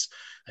worse.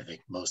 I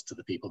think most of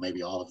the people,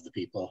 maybe all of the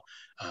people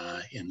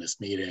in this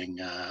meeting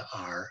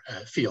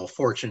feel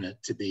fortunate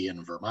to be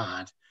in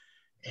Vermont,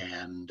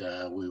 and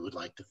we would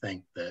like to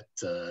think that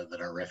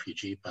our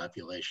refugee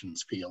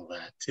populations feel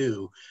that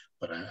too.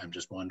 But I'm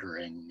just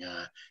wondering,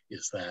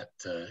 is that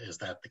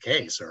the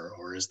case,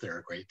 or is there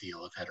a great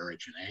deal of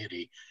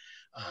heterogeneity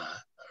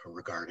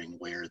regarding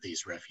where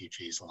these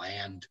refugees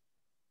land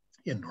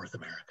in North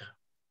America?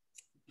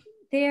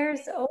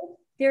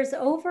 There's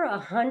over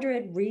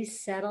 100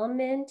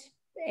 resettlement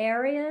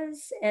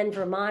areas, and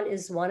Vermont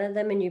is one of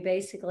them. And you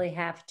basically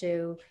have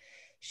to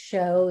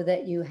show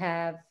that you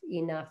have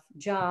enough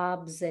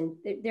jobs, and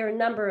there are a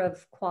number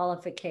of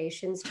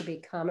qualifications to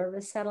become a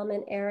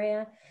resettlement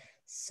area.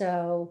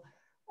 So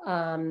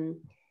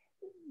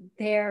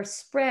they're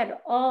spread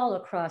all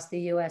across the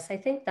US. I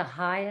think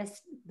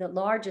the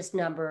largest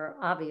number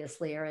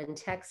obviously are in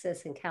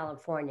Texas and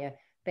California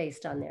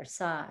based on their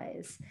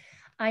size.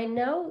 I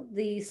know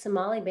the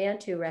Somali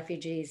Bantu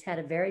refugees had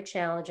a very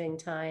challenging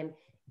time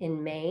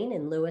in Maine,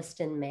 in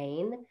Lewiston,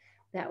 Maine.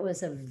 That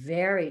was a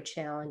very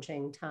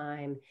challenging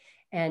time.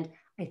 And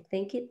I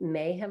think it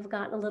may have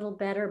gotten a little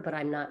better, but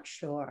I'm not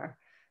sure.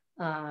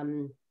 A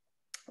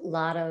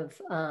lot of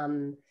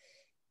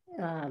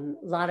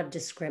lot of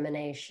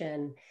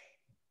discrimination.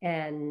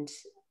 And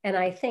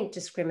I think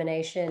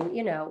discrimination,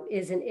 you know,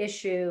 is an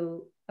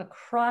issue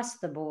across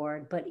the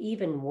board, but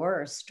even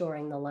worse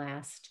during the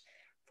last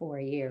 4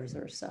 years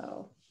or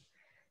so.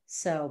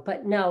 So,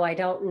 but no, I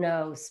don't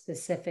know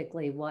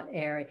specifically what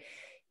area.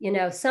 You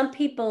know, some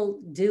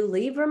people do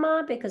leave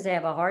Vermont because they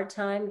have a hard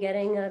time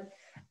getting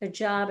a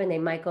job, and they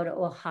might go to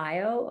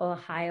Ohio.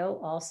 Ohio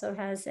also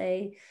has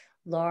a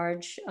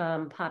large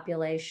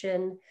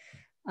population.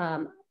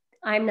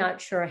 I'm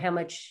not sure how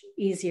much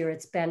easier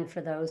it's been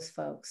for those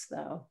folks,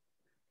 though.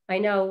 I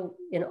know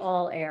in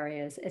all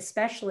areas,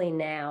 especially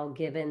now,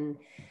 given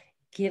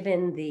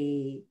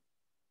the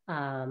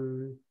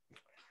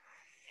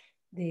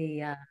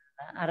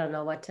I don't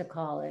know what to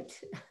call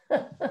it,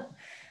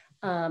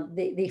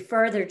 the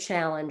further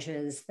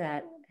challenges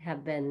that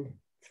have been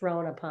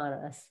thrown upon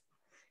us.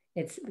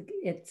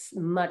 It's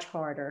much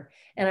harder.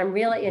 And I'm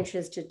really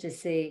interested to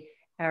see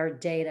our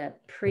data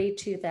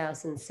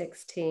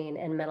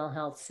pre-2016 and mental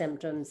health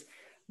symptoms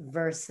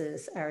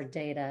versus our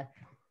data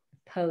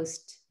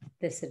post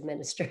this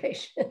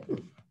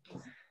administration.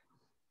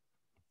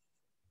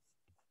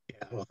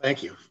 Yeah, well,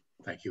 thank you.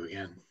 Thank you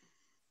again.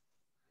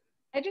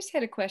 I just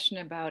had a question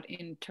about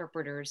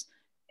interpreters.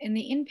 In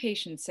the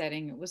inpatient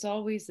setting, it was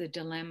always the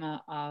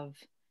dilemma of,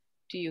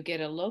 do you get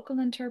a local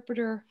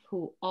interpreter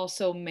who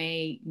also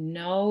may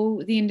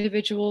know the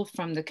individual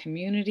from the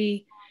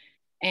community,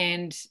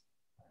 and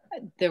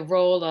the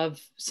role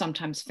of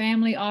sometimes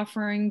family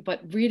offering,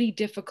 but really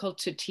difficult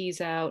to tease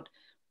out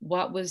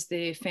what was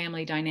the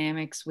family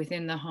dynamics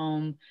within the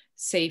home,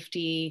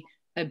 safety,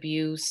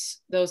 abuse,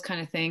 those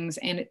kind of things.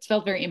 And it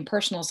felt very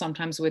impersonal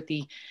sometimes with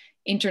the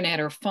internet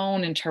or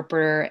phone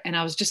interpreter. And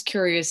I was just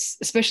curious,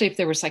 especially if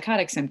there were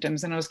psychotic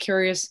symptoms, and I was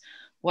curious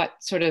what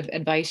sort of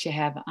advice you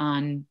have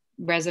on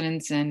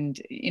residents and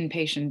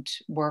inpatient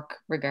work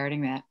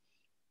regarding that.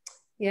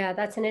 Yeah,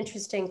 that's an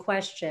interesting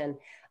question.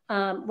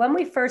 When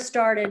we first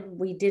started,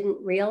 we didn't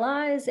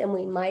realize, and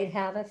we might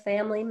have a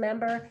family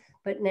member,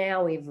 but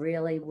now we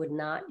really would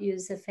not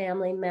use a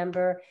family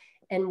member.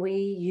 And we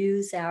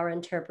use our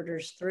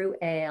interpreters through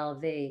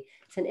ALV.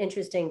 It's an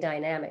interesting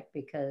dynamic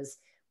because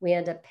we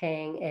end up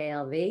paying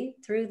ALV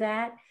through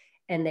that,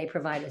 and they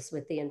provide us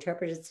with the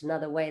interpreters. It's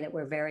another way that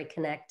we're very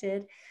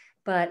connected.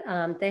 But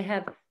they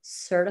have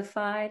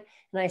certified,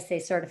 and I say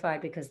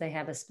certified because they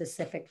have a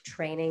specific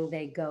training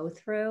they go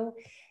through.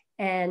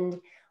 And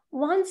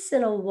once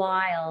in a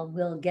while,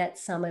 we'll get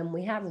someone,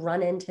 we have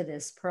run into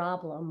this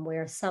problem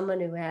where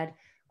someone who had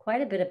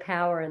quite a bit of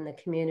power in the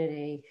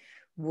community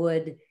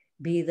would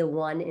be the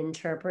one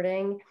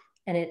interpreting.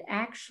 And it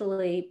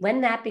actually,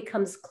 when that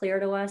becomes clear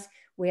to us,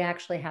 we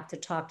actually have to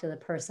talk to the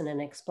person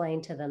and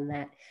explain to them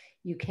that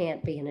you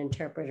can't be an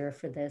interpreter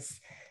for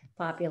this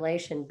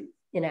population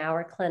in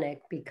our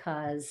clinic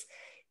because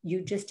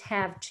you just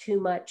have too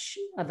much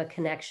of a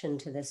connection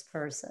to this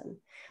person.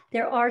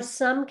 There are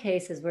some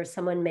cases where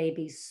someone may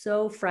be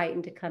so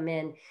frightened to come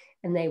in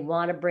and they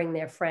want to bring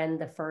their friend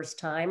the first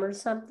time or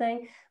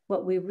something,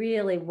 but we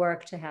really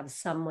work to have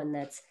someone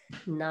that's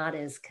not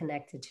as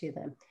connected to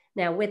them.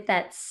 Now, with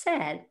that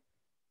said,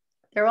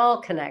 they're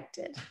all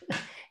connected.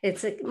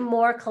 It's a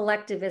more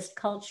collectivist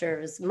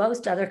cultures.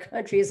 Most other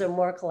countries are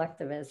more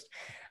collectivist.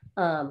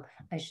 I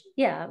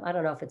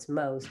don't know if it's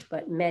most,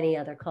 but many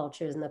other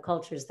cultures, and the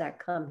cultures that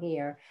come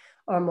here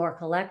are more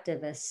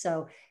collectivist.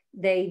 So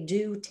they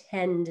do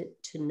tend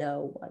to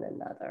know one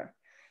another,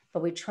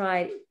 but we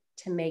try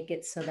to make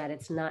it so that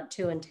it's not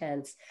too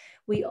intense.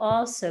 We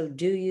also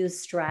do use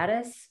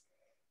Stratus,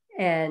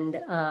 and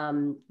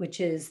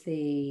which is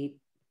we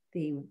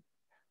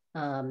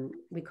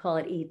call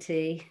it ET.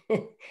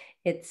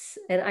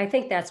 And I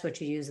think that's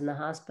what you use in the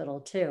hospital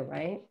too,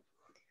 right?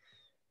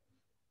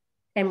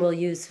 And we'll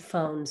use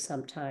phones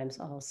sometimes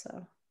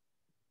also,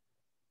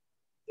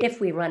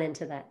 if we run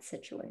into that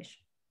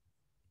situation.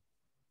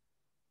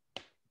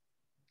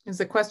 There's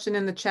a question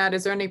in the chat.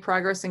 Is there any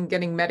progress in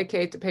getting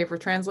Medicaid to pay for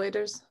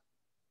translators?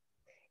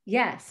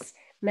 Yes,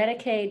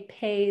 Medicaid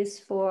pays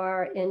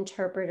for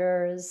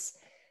interpreters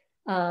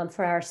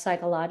for our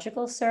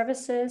psychological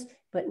services,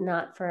 but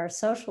not for our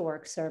social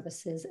work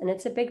services. And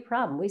it's a big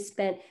problem.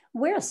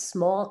 We're a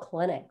small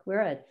clinic.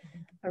 We're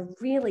a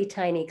really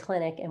tiny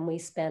clinic, and we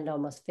spend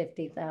almost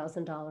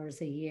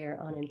 $50,000 a year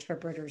on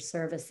interpreter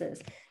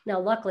services. Now,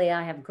 luckily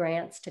I have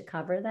grants to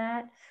cover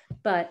that,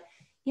 but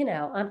you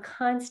know, I'm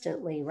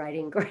constantly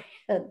writing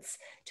grants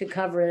to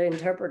cover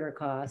interpreter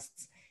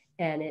costs.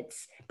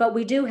 But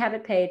we do have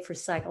it paid for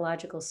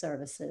psychological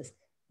services,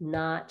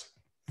 not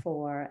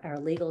for our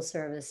legal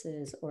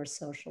services or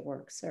social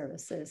work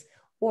services,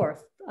 or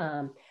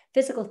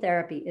physical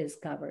therapy is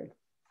covered.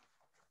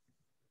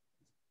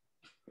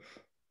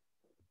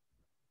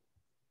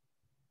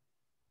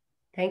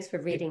 Thanks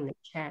for reading the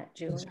chat,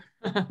 Julie.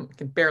 I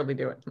can barely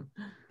do it.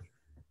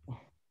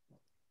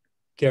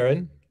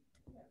 Karen?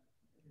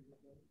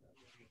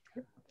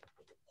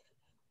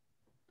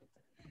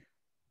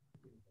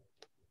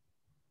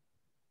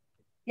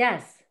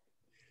 Yes.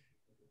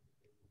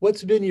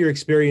 What's been your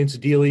experience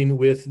dealing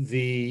with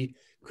the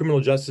criminal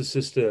justice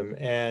system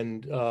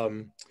and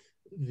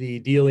the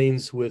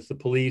dealings with the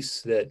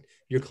police that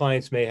your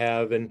clients may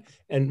have, and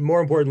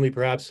more importantly,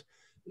 perhaps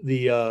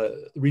the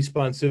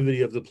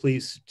responsivity of the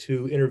police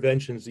to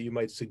interventions that you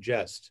might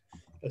suggest,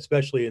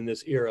 especially in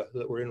this era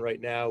that we're in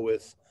right now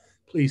with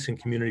police and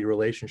community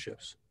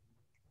relationships?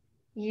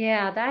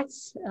 Yeah,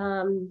 that's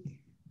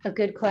a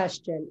good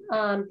question.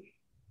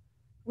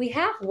 We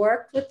have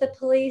worked with the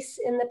police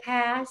in the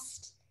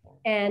past,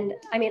 and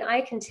I mean,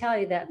 I can tell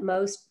you that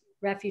most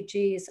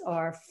refugees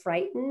are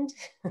frightened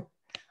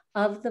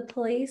of the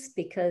police,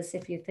 because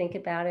if you think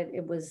about it,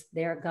 it was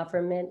their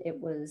government, it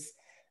was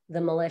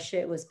the militia,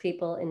 it was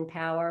people in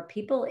power,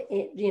 people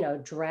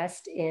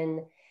dressed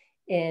in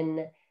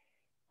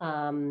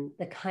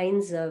the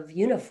kinds of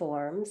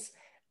uniforms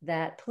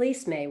that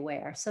police may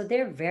wear. So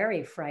they're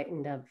very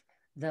frightened of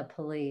the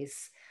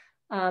police.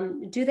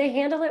 Do they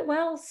handle it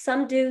well?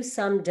 Some do,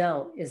 some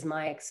don't, is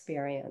my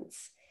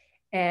experience.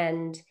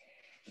 And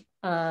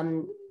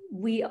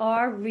we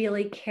are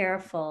really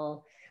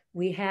careful.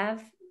 We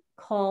have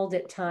called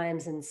at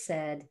times and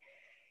said,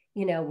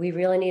 we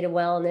really need a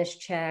wellness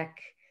check,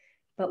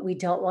 but we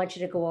don't want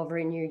you to go over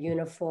in your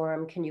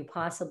uniform. Can you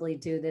possibly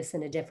do this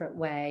in a different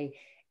way?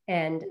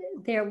 And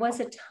there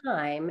was a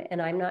time,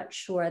 and I'm not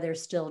sure they're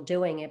still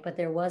doing it, but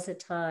there was a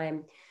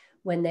time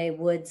when they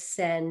would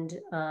send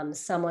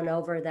someone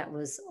over that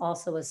was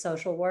also a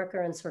social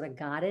worker and sort of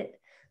got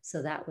it.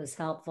 So that was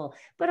helpful.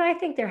 But I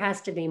think there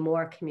has to be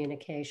more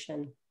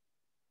communication,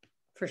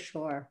 for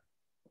sure.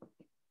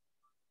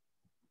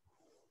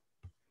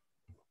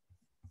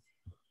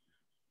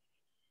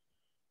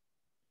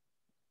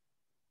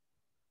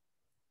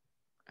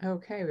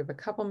 Okay, we have a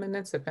couple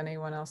minutes. If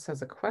anyone else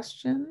has a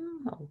question,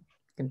 you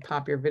can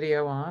pop your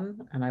video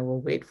on and I will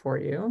wait for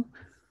you.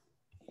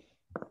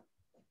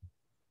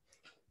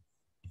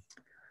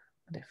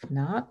 But if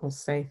not, we'll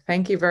say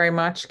thank you very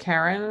much,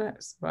 Karen.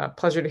 It's a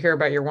pleasure to hear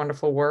about your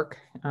wonderful work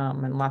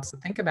and lots to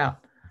think about.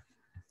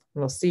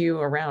 We'll see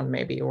you around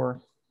maybe, or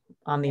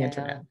on the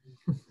internet.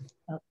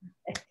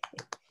 Okay.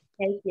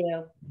 Thank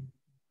you.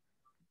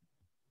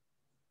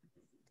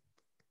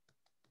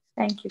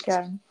 Thank you,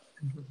 Karen.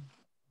 Mm-hmm.